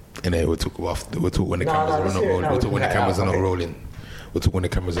we'll talk when the No, cameras no, are let's not hear it rolling. now. We'll talk when the Yeah, cameras are not okay. rolling. We'll talk when the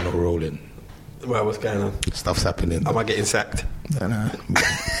cameras are not rolling. Well, what's going on? Stuff's happening. Am I getting sacked? Nah.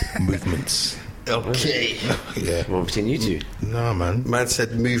 Movements. Okay. Yeah. What between you two? Nah, man. Man said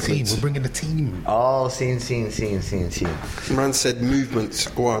Team. movements. We're bringing the team. Oh, scene. Man said movements.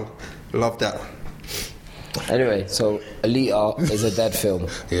 Go on. Love that. Anyway, so Alita is a dead film.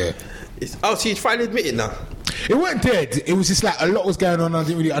 Yeah. So he's finally admitted now. It weren't dead. It was just like a lot was going on. I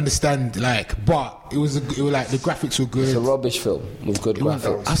didn't really understand. Like, but it was like the graphics were good. It's a rubbish film with good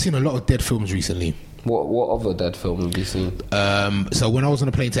graphics. I've seen a lot of dead films recently. What other dead film have you seen? So when I was on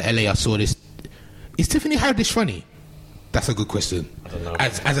a plane to LA, I saw this. Is Tiffany Haddish funny? That's a good question. I don't know.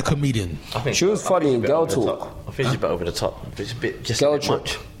 As a comedian, I think She was funny in she's a bit Girl over the Talk. top. I think she's a bit over the top. It's a bit just Girl a bit Talk.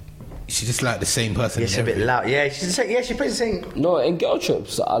 much. she's just like the same person. Yeah, she's a bit loud. Yeah, she plays the same. No, in Girl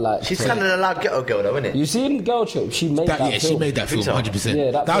Trips, I like. She's kind of a loud ghetto girl, though, isn't it? You seen Girl Trip? She made that Yeah, film. she made that film, so. 100%.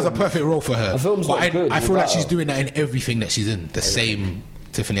 Yeah, that was a film- perfect role for her. the film's But not good I feel like without she's her. doing that in everything that she's in. The same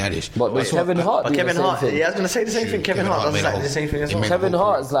Tiffany Haddish. But does Kevin Hart But do Kevin the same Hart, thing? yeah, I was going to say the same thing. Kevin Hart does made a exactly whole- the same thing as he well. made- Kevin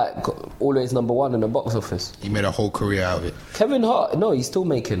Hart is like always number one in the box office. He made a whole career out of it. Kevin Hart, no, he's still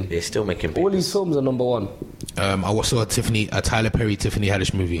making. He's still making All big. his films are number one. I saw a Tyler Perry Tiffany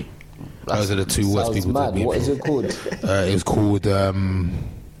Haddish movie. Those are the two worst Sounds people to mad. be. What is it called? It was called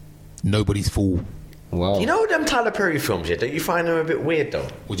Nobody's Fool. Wow. You know them Tyler Perry films, yeah? Don't you find them a bit weird, though?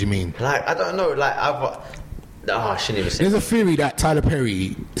 What do you mean? Like, I don't know, like, I shouldn't even say There's a theory that Tyler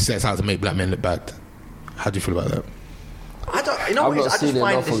Perry sets out to make black men look bad. How do you feel about that? I don't, you know I've what it is? not I seen just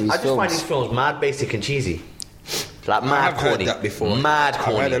find enough of this, his I just find films. these films mad basic and cheesy. Like, I mad have corny. heard that before. Mad I've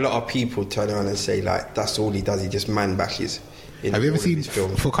corny. heard a lot of people turn around and say, like, that's all he does. He just man bashes. In Have you ever all of seen his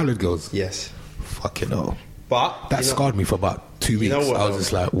films. For Coloured Girls? Yes. Fucking hell. But That you know- scarred me for about 2 You weeks. know what, I was though?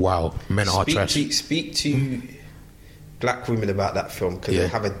 just like, wow, men are trash. Speak to black women about that film because Yeah. they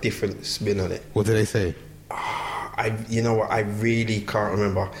have a different spin on it. What did they say? You know what? I really can't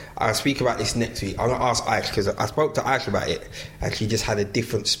remember. I'll speak about this next week. I'm gonna ask Aisha because I spoke to Aisha about it, and she just had a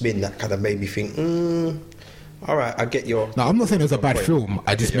different spin that kind of made me think. All right, I get your. No, I'm not saying it was a bad point. film.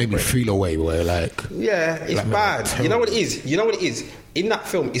 I just your made me point. feel away where like, Yeah, it's Black men are bad. You know terrible. what it is? You know what it is? In that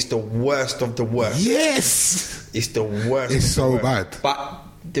film, it's the worst of the worst. yes, It's the worst. It's of the so worst. bad. But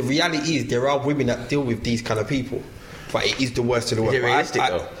the reality is, there are women that deal with these kind of people. But it is the worst of the worst. Is it But realistic,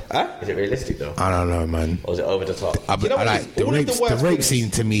 though? Huh? Is it realistic, though? I don't know, man. Or is it over the top? You know I what it like is? the All of rape. the The worst rape things- scene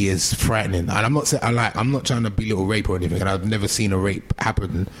to me is frightening, and I'm not saying I'm not trying to belittle rape or anything, and I've never seen a rape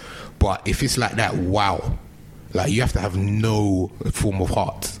happen. But if it's like that, wow, like you have to have no form of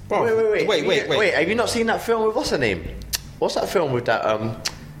heart. Bro, Wait, have you not seen that film with what's her name? What's that film with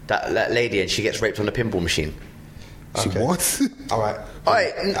that lady and she gets raped on the pinball machine? See, Okay. what? All right.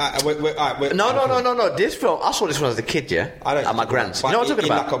 Alright. Wait. No. This film, I saw this one as a kid, yeah? I don't- At my grand's. but You know what I'm talking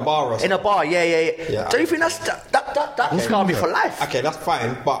in about? like a bar or In a bar, yeah. Yeah. Don't you think that scarred me for life? Okay, that's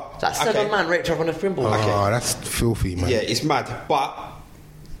fine, but That okay. 7-man raped her on a pinball machine. Oh, that's filthy, man. Yeah, it's mad. But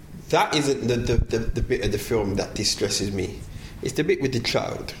that isn't the bit of the film that distresses me. It's the bit with the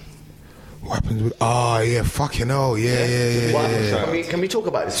child. What happens with? Oh, yeah, fucking hell, yeah. What happened? Can we talk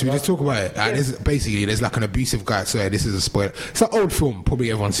about this? Should we just talk about it? There's like an abusive guy. Sorry, this is a spoiler. It's an old film. Probably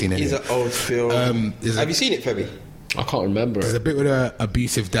everyone's seen it. It's an old film. there's Have you seen it, Febby? I can't remember There's it. a bit with an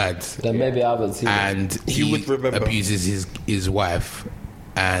abusive dad, Then maybe I haven't seen it. and You he would remember. abuses his wife,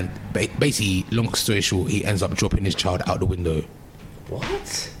 and basically, long story short, he ends up dropping his child out the window.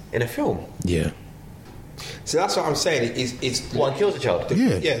 What? In a film? Yeah, So that's what I'm saying. It's What, kills a child?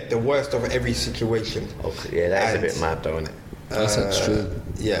 Yeah. the worst of every situation. Okay, yeah, that is a And- bit mad, though, isn't it? That's extreme.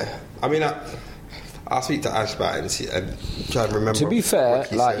 Yeah, I mean, I'll speak to Ash about it and try and remember. To be fair, what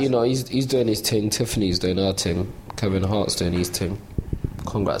he like says. you know, he's doing his thing. Tiffany's doing her thing. Kevin Hart's doing his thing.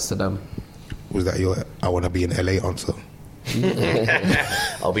 Congrats to them. was that your "I want to be in LA" answer?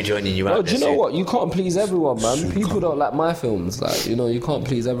 I'll be joining you out Oh, do you there know soon. what? You can't please everyone, man. People don't like my films. Like, you know, you can't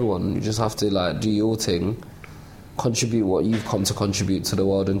please everyone. You just have to like do your thing, contribute what you've come to contribute to the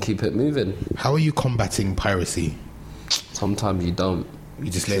world, and keep it moving. How are you combating piracy? Sometimes you don't.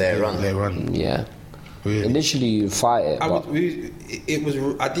 You just Let it run. Let it run. Yeah. Really? Initially, you fight it, but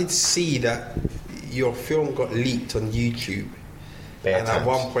I did see that your film got leaked on YouTube, Bare and at times.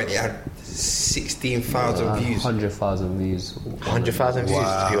 one point it had 16,000 views. 100,000 views. 100,000 views.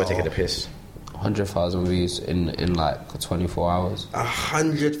 People are taking a piss. 100,000 views in like 24 hours.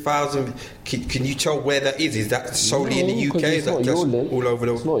 100,000. Can you tell where that is? Is that solely in No, the 'cause UK? Is it's that not just your link. all over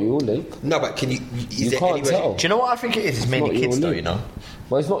the? It's not your link. No, but can you? Is You there can't anywhere? tell. Do you know what I think it is? It's mainly not your kids, though, link. you know?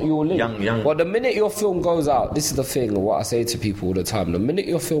 Well, it's not your link. Young. Well, the minute your film goes out, this is the thing, what I say to people all the time. The minute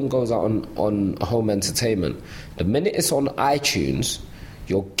your film goes out on home entertainment, the minute it's on iTunes,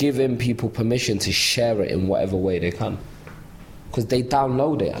 you're giving people permission to share it in whatever way they can. Because they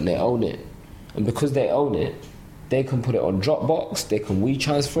download it and they own it. and because they own it, they can put it on Dropbox, they can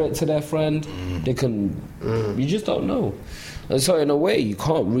WeTransfer it to their friend, they can... You just don't know. And so in a way, you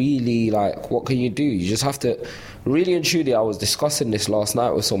can't really, like, what can you do? You just have to... Really and truly, I was discussing this last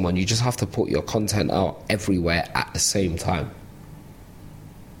night with someone, you just have to put your content out everywhere at the same time.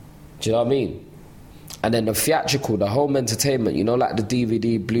 Do you know what I mean? And then the theatrical, the home entertainment, you know, like the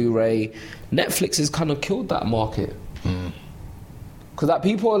DVD, Blu-ray, Netflix has kind of killed that market. Because like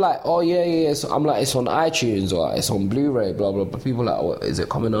people are like, oh yeah, so I'm like, it's on iTunes or it's on Blu-ray, blah blah. But people are like, oh, is it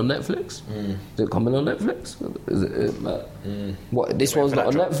coming on Netflix? Is it coming on Netflix? Is it like, what? This one's not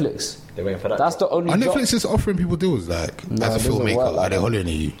on Netflix. They're waiting for that. That's the only. Are job. Netflix just offering people deals like No, as it a doesn't filmmaker? work like Are they that. hollering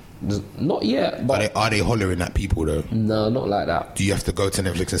at you? Not yet, but Are they hollering at people though? no, not like that. Do you have to go to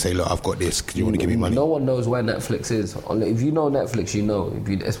Netflix and say, look, I've got this, do you want to give me money? No one knows where Netflix is. If you know Netflix, you know.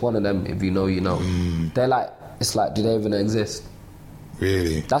 It's one of them. If you know, you know. They're like, it's like, do they even exist?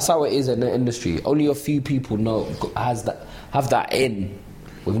 Really? That's how it is in the industry. Only a few people have that in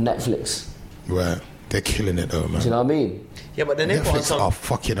with Netflix. Right. They're killing it though, man. Do you know what I mean? Yeah, but then they put on Netflix some... are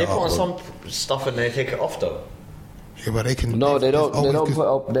fucking They it put on up, some stuff and they take it off, though. Yeah, but they can... No, they don't. there's They don't always put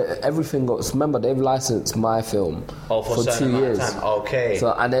up everything. Remember, they've licensed my film Oh, for a certain 2 amount of years. time. Okay.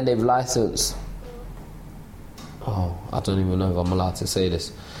 So and then they've licensed. Oh, I don't even know if I'm allowed to say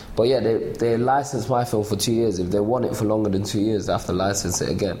this, but yeah, they licensed my film for 2 years. If they want it for longer than 2 years, they have to license it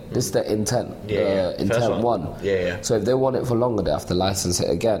again. This is the intent. Yeah. First Intent one. one. Yeah. So if they want it for longer, they have to license it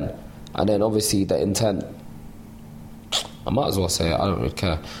again, and then obviously the intent. I might as well say it. I don't really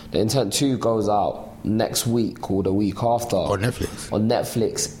care. The intent 2 goes out next week or the week after On Netflix? On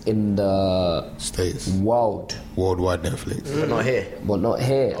Netflix in the States. world, Worldwide Netflix. But not here. but not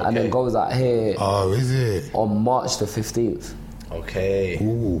here, and then Okay. goes out here Oh, is it? on March the 15th. Okay.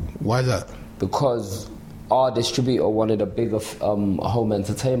 Ooh, why is that? Because our distributor wanted a bigger home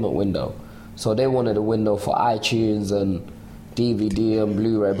entertainment window, so they wanted a window for iTunes and DVD and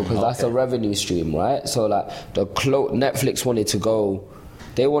Blu-ray because that's a revenue stream, right? So like Netflix wanted to go,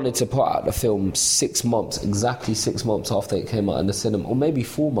 they wanted to put out the film 6 months, exactly 6 months after it came out in the cinema, or maybe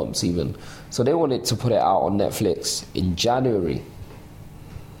 4 months even. So they wanted to put it out on Netflix in January.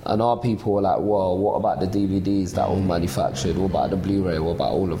 And our people were like, well, what about the DVDs that were manufactured? What about the Blu-ray? What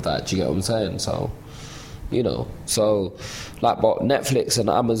about all of that? Do you get what I'm saying? So, you know, so like, but Netflix and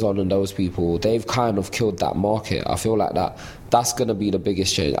Amazon and those people, they've kind of killed that market. I feel like that's going to be the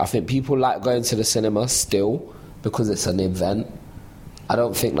biggest change. I think people like going to the cinema still because it's an event. I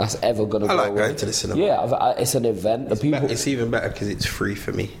don't think that's ever going to go I like away. going to the cinema. Yeah, it's an event. The people. It's even better because it's free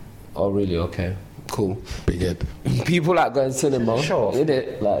for me. Oh, really? Okay, cool. Big head. People like going cinema, Sure.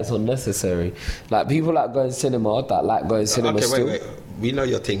 innit? Like, it's unnecessary. Like, people like going cinema that like going cinema Okay, still. wait. We know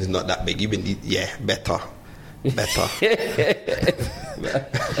your thing's not that big. You've been, yeah, better.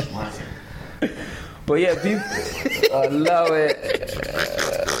 But yeah, people allow it.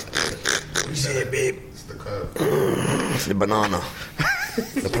 You say it, babe. It's the banana.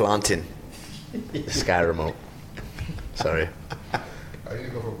 The planting. The sky remote. Sorry. I need to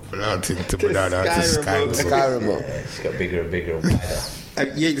go from planting to banana to sky remote. Sky remote. It's got bigger and bigger and wider.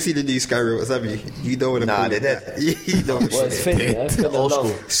 You ain't seen the new Sky Remotes, have you? You don't want to Nah, call they it did. that. You don't Well, it's thin, yeah? It's been Old long.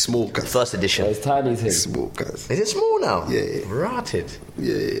 school. Small cuz. First edition. It's tiny thing. Small cuz. Is it small now? Yeah. Rotted.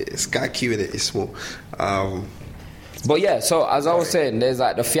 Yeah, Sky Q in it is small. But yeah, so as I was saying, there's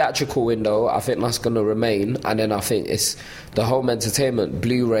like the theatrical window, I think that's going to remain, and then I think it's the home entertainment,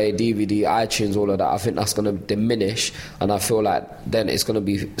 Blu-ray, DVD, iTunes, all of that, I think that's going to diminish, and I feel like then it's going to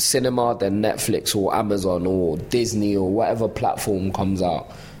be cinema, then Netflix or Amazon or Disney or whatever platform comes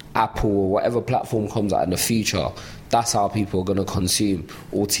out, Apple or whatever platform comes out in the future. That's how people are going to consume,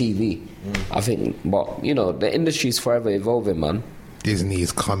 or TV. I think, but you know, the industry's forever evolving, man. Disney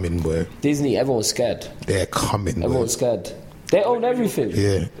is coming, boy. Disney, everyone's scared. They're coming, boy. Everyone's scared. They own everything.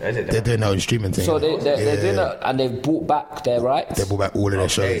 Yeah. They're doing their own streaming thing. So they're Yeah. doing that, and they've bought back their rights. They brought back all of their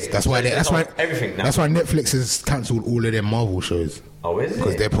shows. That's why. It's on everything now. That's why Netflix has cancelled all of their Marvel shows Oh, is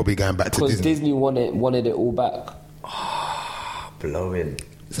because it? they're probably going back to Because Disney. Disney wanted it all back. Blowing.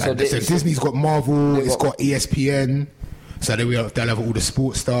 So, they- Disney's got Marvel. They've It's got- got ESPN. So they'll have all the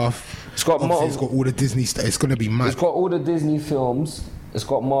sports stuff. It's got Obviously, Marvel. It's got all the Disney stuff. It's gonna be mad. It's got all the Disney films. It's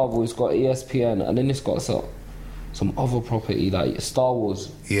got Marvel. It's got ESPN, and then it's got some other property like Star Wars.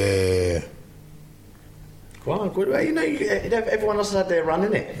 Yeah. Go on, good. Well, you know, everyone else had their run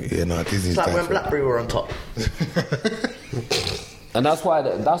in it. Yeah. No, Disney's It's like going when for it. BlackBerry were on top. And that's why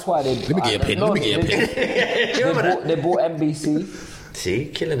they. Let me get a pin. Let me get a pin. They bought NBC.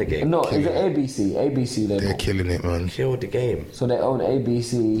 See, killing the game. No, is it ABC? ABC they They're bought. killing it, man. Killed the game. So they own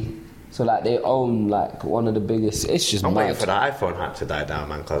ABC, So like they own like one of the biggest. It's just I'm mad. waiting for the iPhone hype to die down,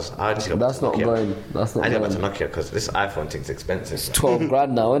 man, because I just got back That's to not Nokia. going. That's not I need to go back going. to Nokia because this iPhone thing's expensive. 12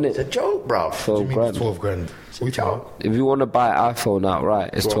 grand now, isn't It's a it? joke, bro. 12 grand. 12 grand. Which one? If you want to buy an iPhone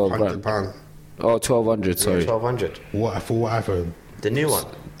outright, it's 12 grand. £1,200. Oh, 1200. Sorry, 1200. What for? What iPhone? The new one.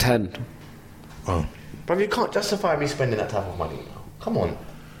 10. Oh, Bro, you can't justify me spending that type of money. Come on.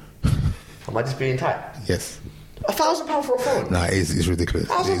 Am I just being tight? yes. £1,000 for a phone? Nah, it's ridiculous.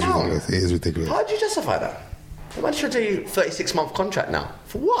 It is £1,000? ridiculous. It is ridiculous. How do you justify that? I'm trying to tell you 36-month contract now.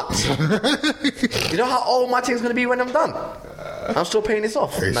 For what? You know how old my thing's going to be when I'm done? I'm still paying this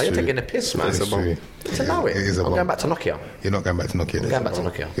off. It's Now you're true. taking the piss, man. It's true. Just allow it. It is a I'm bomb. going back to Nokia. You're not going back to Nokia. I'm going back to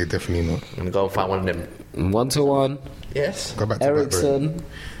Nokia. You're definitely not. I'm going to go and find one of them. 1-to-1. Yes. Go back to BlackBerry. Ericsson.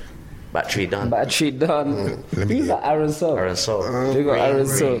 Battery done. Battery done. Let me Who's get- that? Aaron Sol. Aaron Sol. We got Aaron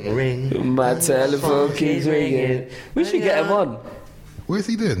Sol. ring. My telephone keeps ringing. We should get him on. Where's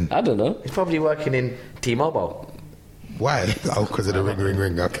he doing? I don't know. He's probably working in T-Mobile. Why? Oh, because of the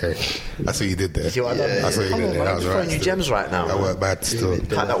ring. Okay. That's what you did there. You see what I done? That's what you Come did on, there. man. That was You're right. throwing you still. gems right now. That worked bad still.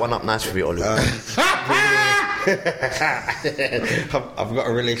 Cut that one up nice for you, Olu. I've got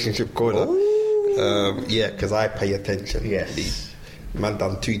a relationship corner. Yeah, because I pay attention. Yes. Man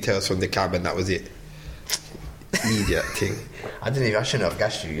done 2 tales from the cab and that was it. Idiot thing. I shouldn't have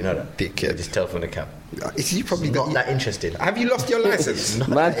gassed you, you know that? Dickhead. Just tell from the cab. Is you probably Not that interested. Have you lost your license?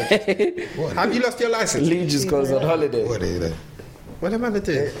 Man, Have you lost your license? Lee just goes on holiday. What did you What am I doing?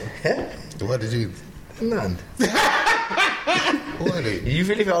 do? What did you None. What did you You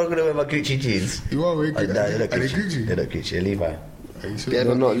really think I'm going to wear my Gucci jeans? You are wearing Oh, no, they're not Are they Gucci. Gucci? They're not Gucci. They're Levi. Are you sure?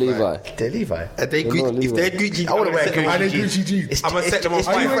 They're not Levi. They're Levi. Are they They're Gucci? not If they're Levi. Gucci, I want to wear I'm gonna Are Gucci they jeans. Gucci jeans? It's, I'ma it's, set them on it's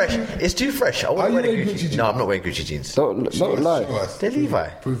too fire. fresh. It's too fresh. I want Are to you wear the wearing Gucci Gucci jeans. jeans? No, I'm not wearing Gucci jeans. Don't Show lie. us. They're Levi.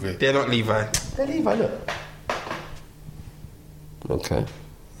 Prove it. They're not Levi. They're Levi, look. Okay.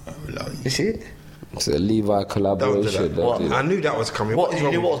 You see it? It's a Levi collaboration. What? That I knew that was coming. What? is You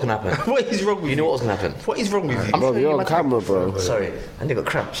wrong knew with what was going to happen? What is wrong with You knew what was going to happen? What is wrong with you? I'm Bro, showing you're you on my camera, bro. Sorry, I think I got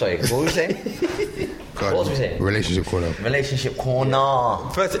cramp. Sorry, what were we saying? God, What was we saying? Relationship corner. Relationship corner.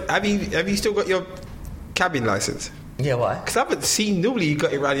 First, have you still got your cabin license? Yeah, why? Because I haven't seen. Normally you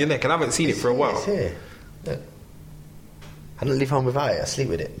got it around your neck, and I haven't seen it for a while. It's here. Look. I don't leave home without it. I sleep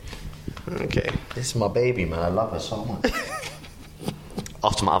with it. Okay. This is my baby, man. I love her so much.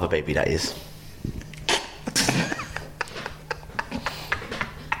 After my other baby, that is.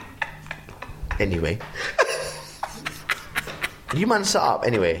 Anyway. You man set up,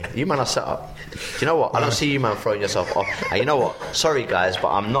 anyway. You man are set up. Do you know what? I don't see you man throwing yourself off. And you know what? Sorry guys, but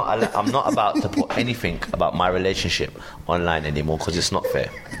I'm not about to put anything about my relationship online anymore because it's not fair.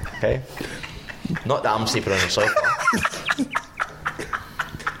 Okay? Not that I'm sleeping on the sofa.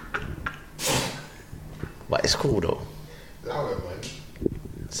 But it's cool though.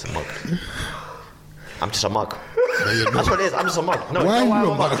 It's a mug. I'm just a mug. That's what it is. I'm just a mug. No, Why do you know are why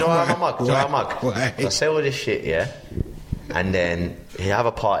you I'm a mug? Do you know why I'm a mug? Do you know why I'm a mug? Why? I say all this shit, yeah, and then you have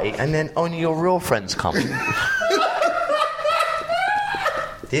a party, and then only your real friends come. These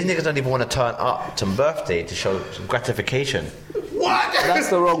niggas don't even want to turn up to birthday to show some gratification. That's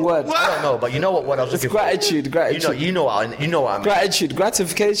the wrong word. I don't know, but you know what word I was It's looking gratitude, for? gratitude. You know what I mean. Gratitude.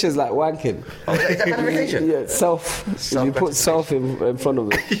 Gratification is like wanking. Oh, is that gratification? Yeah, self. You put self in front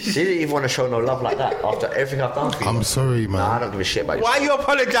of it. You didn't even want to show no love like that after everything I've done for you. I'm sorry, man. Nah, I don't give a shit about you. Why are you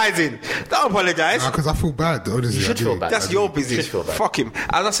apologising? Don't apologise. Because I feel bad. Honestly, You should I do. feel bad. That's your business. Should feel bad. Fuck him.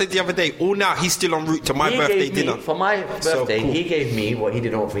 As I said the other day, all now he's still en route to my He birthday gave me, dinner. for my So birthday, cool. he gave me what he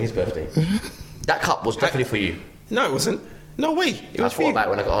didn't want for his birthday. That cup was definitely for you. No, it wasn't. No way. It I was for thought you. about it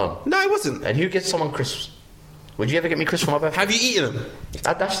when I got home. No, it wasn't. And who gets someone crisps? Would you ever get me crisps for my birthday? Have you eaten them?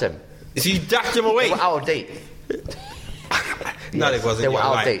 I dashed them. So you dashed them away? They were out of date. No, Yes, they wasn't. they were You're out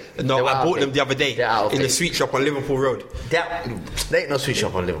of right. date. No, They were I out of bought them date. the other day They're out of in the date. sweet shop on Liverpool Road. There ain't no sweet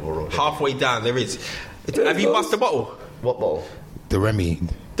shop on Liverpool Road. Halfway down, there is. Have you bust the bottle? What bottle? The Remy.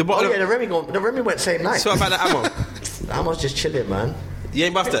 The Oh bottle. yeah, the Remy went same night. So about the ammo. The ammo's just chilling, man. You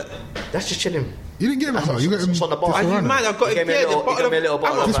ain't bust it. That's just chilling. You didn't get him ammo. You got him. It's on the bar. Are you Disaronno. mad? I've got He it. gave me a Yeah, the little- he bottle gave me a of little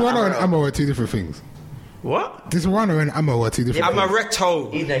bottle ammo. of- Disaronno and Amaretto. ammo are two different things. What? Disaronno and ammo are two different things.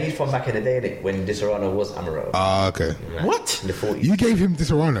 Amaretto. He's from back in the day, innit, when Disaronno was Amaretto. Ah, okay. What? In the 40s. You gave him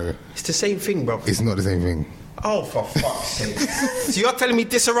Disaronno. It's the same thing, bro. It's not the same thing. Oh, for fuck's sake. So you're telling me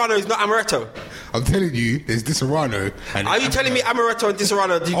Disaronno is not Amaretto? I'm telling you, there's Disaronno. Are you telling me Amaretto and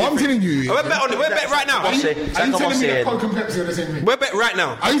Disaronno? I'm telling you. We're bet on it. We're bet right now. Are you telling me that Coke and Pepsi are the same thing? We're bet right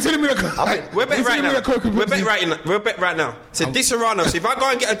now. Are you telling me that? We're bet right now. We're bet right now. So Disaronno. So if I go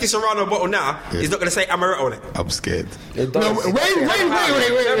and get a Disaronno bottle now, it's not going to say Amaretto on it. I'm scared. It No, does. wait.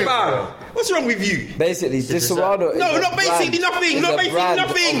 What's wrong with you? Basically, Disaronno. No, not basically nothing. Not basically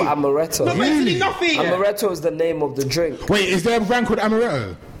nothing. Amaretto. Not basically nothing. Amaretto is the name of the drink. Wait, is there a brand called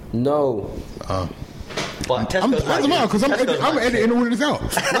Amaretto? No. But Doesn't matter because I'm editing all of this out.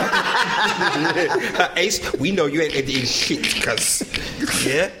 Ace, we know you ain't editing shit, cuz.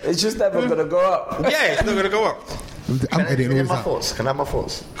 Yeah? It's just never gonna go up. Yeah, it's not going to go up. I'm editing all Can this out. I have my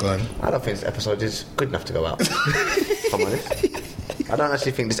thoughts? Go on. I don't think this episode is good enough to go out. If I'm honest. I don't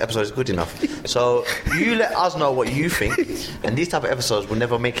actually think this episode is good enough. So you let us know what you think, and these type of episodes will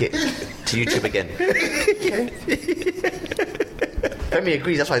never make it to YouTube again. Femi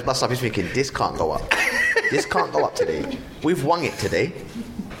agrees. That's why his bust up. He's thinking this can't go up. This can't go up today. We've won it today.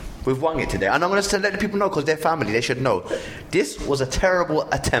 And I'm going to let the people know because they're family. They should know. This was a terrible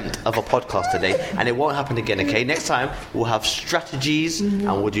attempt of a podcast today, and it won't happen again, okay? Next time, we'll have strategies and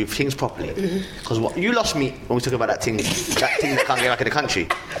we'll do things properly. Because you lost me when we talk about that thing that can't get back in the country.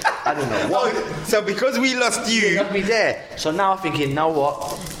 I don't know what. So because we lost You you, got me there. So now I'm thinking, now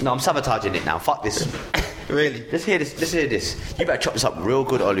what? No, I'm sabotaging it now. Fuck this. really? Let's hear this. You better chop this up real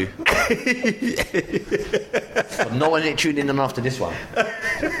good, Olu. No one ain't tuning in after this one.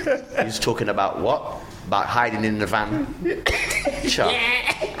 He's talking about what? About hiding in the van. Chuck.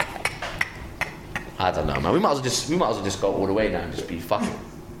 I don't know, man. We might as well just go all the way now and just be fucking.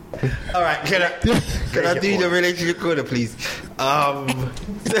 All right, can I do the relationship corner, please? A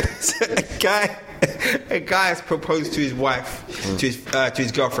guy has proposed to his wife, to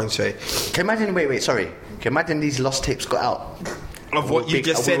his girlfriend. Sorry, Can you imagine? Wait. Sorry. Can you imagine these lost tapes got out? of what you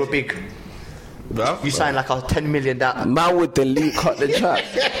just said. We were big. Bro? You signed like a 10 million that. Man would delete cut the chat.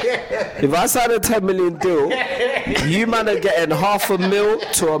 If I sign a 10 million deal, you man are getting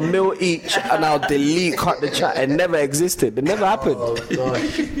 $500,000 to $1 million each, and I'll delete cut the chat. It never existed. It never happened. Oh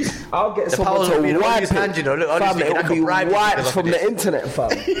gosh. I'll get someone powers will be to in wipe Olu's hand, you know. Look, Olu's fam, thinking, I it'll can be bribe you wiped because of from this. the internet,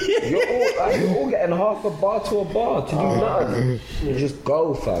 fam. You're all getting half a bar to a bar to do nothing. You just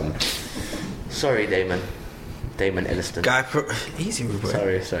go, fam. Sorry, Damon Elliston. Guy, easy with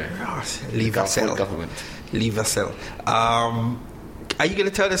it. Sorry. Leave us alone. Government. Leave us alone. Are you going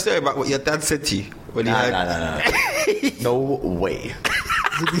to tell the story about what your dad said to you when he heard? No way.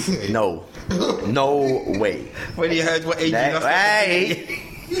 No way. When he heard what Adrian lost? Hey.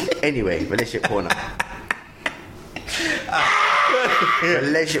 Anyway, relationship corner.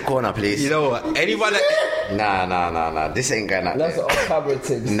 Relationship corner, please. You know what? Anyone that Nah. This ain't going That's that. off camera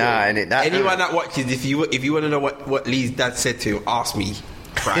thing. Nah, innit? anyone that watches, if you want to know what Lee's dad said to him, ask me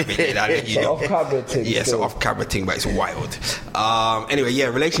privately. I'll let you know. Off camera thing. Yeah, it's an off camera thing, but it's wild. Anyway, yeah,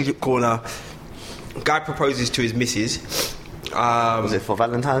 relationship corner. Guy proposes to his missus. Was it for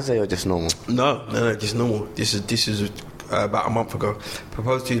Valentine's Day or just normal? No, just normal. This is about a month ago.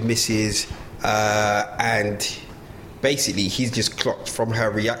 Proposed to his missus, and basically he's just clocked from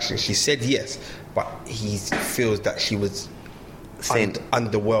her reaction. She said yes, but he feels that she was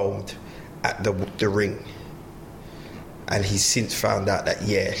underwhelmed at the ring. And he's since found out that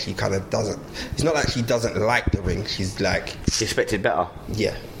she kind of doesn't. It's not like she doesn't like the ring. She's like, She expected better.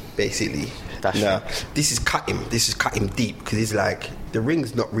 yeah, basically. That's This has cut him deep because he's like, the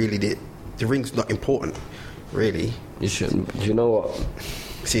ring's not really the ring's not important, really. You shouldn't. Do you know what?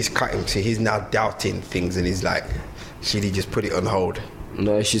 See, it's cut him. See, he's now doubting things, and he's like, should he just put it on hold?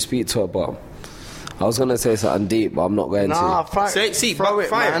 No, you should speak to her, but I was gonna say something deep, but I'm not going Nah, to. fire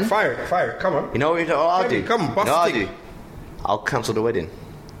it, man. Fire it. Come on. You know what I'll do? Come on, bust No, I'll it. do. I'll cancel the wedding.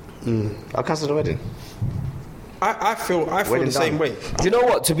 I'll cancel the wedding. I feel Wedding the same done. way. Do you know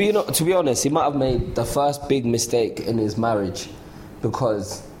what? To be honest, he might have made the first big mistake in his marriage,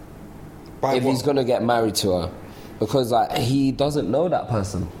 because By if what? he's gonna get married to her, because like he doesn't know that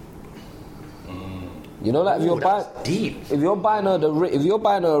person. You know, like if you're buying deep. if you're buying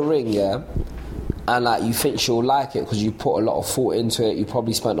her a ring, yeah, and like you think she'll like it because you put a lot of thought into it, you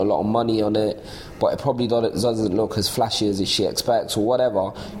probably spent a lot of money on it, but it probably doesn't look as flashy as she expects or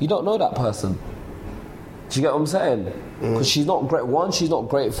whatever. You don't know that person. Do you get what I'm saying? Because she's not great. One, she's not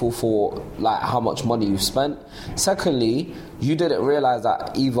grateful for like how much money you've spent. Secondly, you didn't realize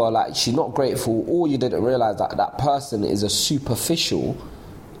that either like she's not grateful, or you didn't realize that that person is as superficial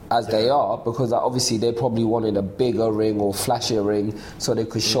as they are, because like, obviously they probably wanted a bigger ring or flashier ring so they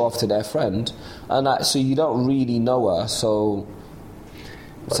could show off to their friend, and like, so you don't really know her. So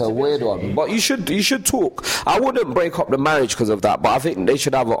It's a weird one, but you should talk. I wouldn't break up the marriage because of that, but I think they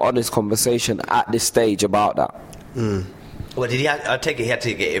should have an honest conversation at this stage about that. Well, did he? I take it he had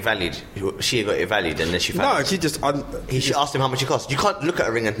to get it valued. She got it valued, and then she found. No, she just. She asked him how much it cost. You can't look at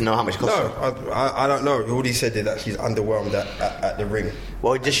a ring and know how much it costs. No, I don't know. All he said is that she's underwhelmed at the ring.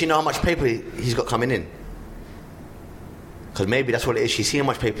 Well, does she know how much paper he's got coming in? Because maybe that's what it is. She's seeing how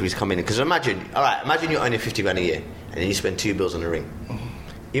much paper he's coming in. Because imagine you're earning 50 grand a year, and then you spend 2 bills on a ring.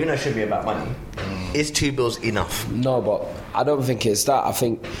 Even though it should be about money, is 2 bills enough? No, but I don't think it's that. I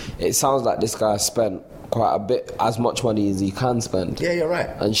think it sounds like this guy spent quite a bit, as much money as he can spend. Yeah, you're right.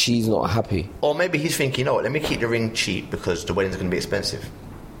 And she's not happy. Or maybe he's thinking, you know what, let me keep the ring cheap because the wedding's going to be expensive.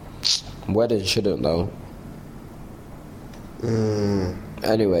 Wedding shouldn't, though.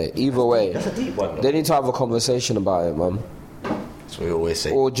 Anyway, either way, That's a deep one, though. they need to have a conversation about it, man. That's what we always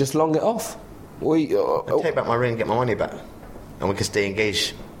say. Or just long it off. I'll take back my ring, get my money back. And we can stay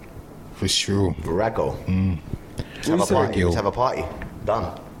engaged. For sure. Raggo. Let's have a say? party. Let's have a party.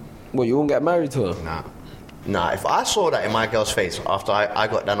 Done. Well, you won't get married to her? Nah, if I saw that in my girl's face after I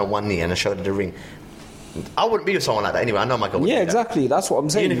got down on one knee and I showed her the ring, I wouldn't be with someone like that anyway. I know my girl would Yeah, do exactly. That's what I'm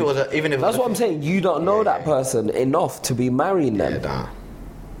saying. Even if it was That's what I'm saying. You don't know that person enough to be marrying them. that. Nah.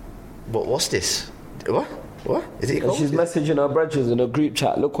 But what's this? What? Is it And gold? she's messaging her brothers in a group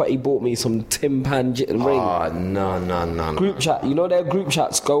chat. Look what he bought me, some Tim Pan ring. Oh, no. Group chat. You know their group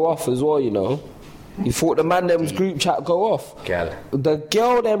chats go off as well, you know. You thought the man them's group chat go off. Girl. The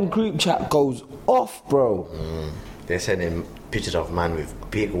girl them group chat goes off, bro. They're sending pictures of man with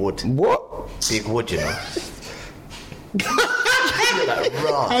big wood. What? Big wood, you know. Like,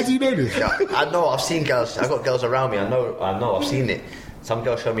 raw. How do you know this? Yeah, I know, I've seen girls. I've got girls around me. I know, I've seen it. Some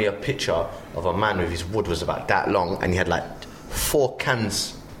girl showed me a picture of a man with his wood was about that long and he had like 4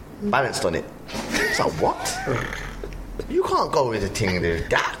 cans balanced on it. It's like, what? You can't go with a thing with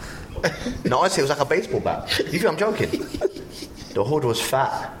that. No, honestly, it was like a baseball bat. You think I'm joking? The hood was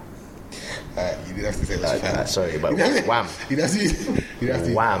fat. You didn't have to say it was fat. Sorry, but wham. You didn't have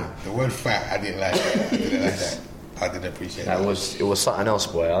to. Wham. The word fat, I didn't like that. I didn't appreciate that. It was something else,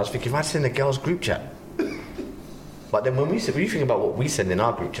 boy. I was thinking, imagine in the girls' group chat. But then when you think about what we send in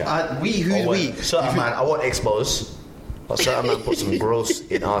our group chat, Who's we? Certain man, I won't expose, but certain man put some gross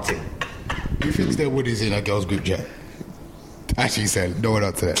in our thing. Who thinks their wood is in a girl's group chat? Actually said, no one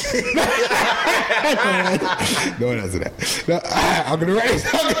answer that. No one answer that. No, I'm gonna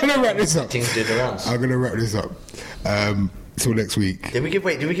wrap this up. Things did the rounds. I'm gonna wrap this up. Till next week. Did we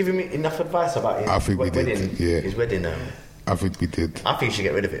give him enough advice about his I think we did, wedding? yeah. His wedding. I think we did. I think you should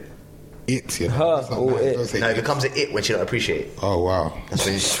get rid of it. It, you know. Her It's not or nice. it? Don't say No, it becomes an it when she don't appreciate it. Oh wow. That's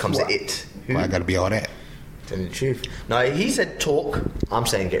when it becomes an it. Why I gotta be all that? Telling the truth. No, he said talk. I'm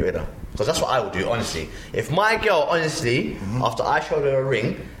saying get rid of her. Because that's what I would do, honestly. If my girl, honestly, after I showed her a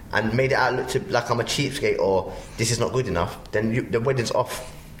ring and made it out look like I'm a cheapskate or this is not good enough, then the wedding's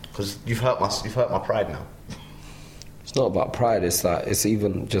off. Because you've hurt my pride now. It's not about pride. It's like it's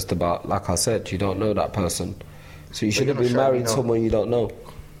even just about, like I said, you don't know that person, so you shouldn't you're be not married sure, someone you don't know.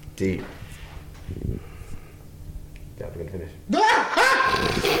 Deep. Yeah, we're gonna finish.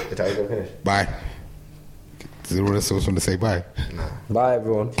 Is that how you're gonna finish? Bye. Does anyone else want to say bye? Bye,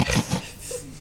 everyone.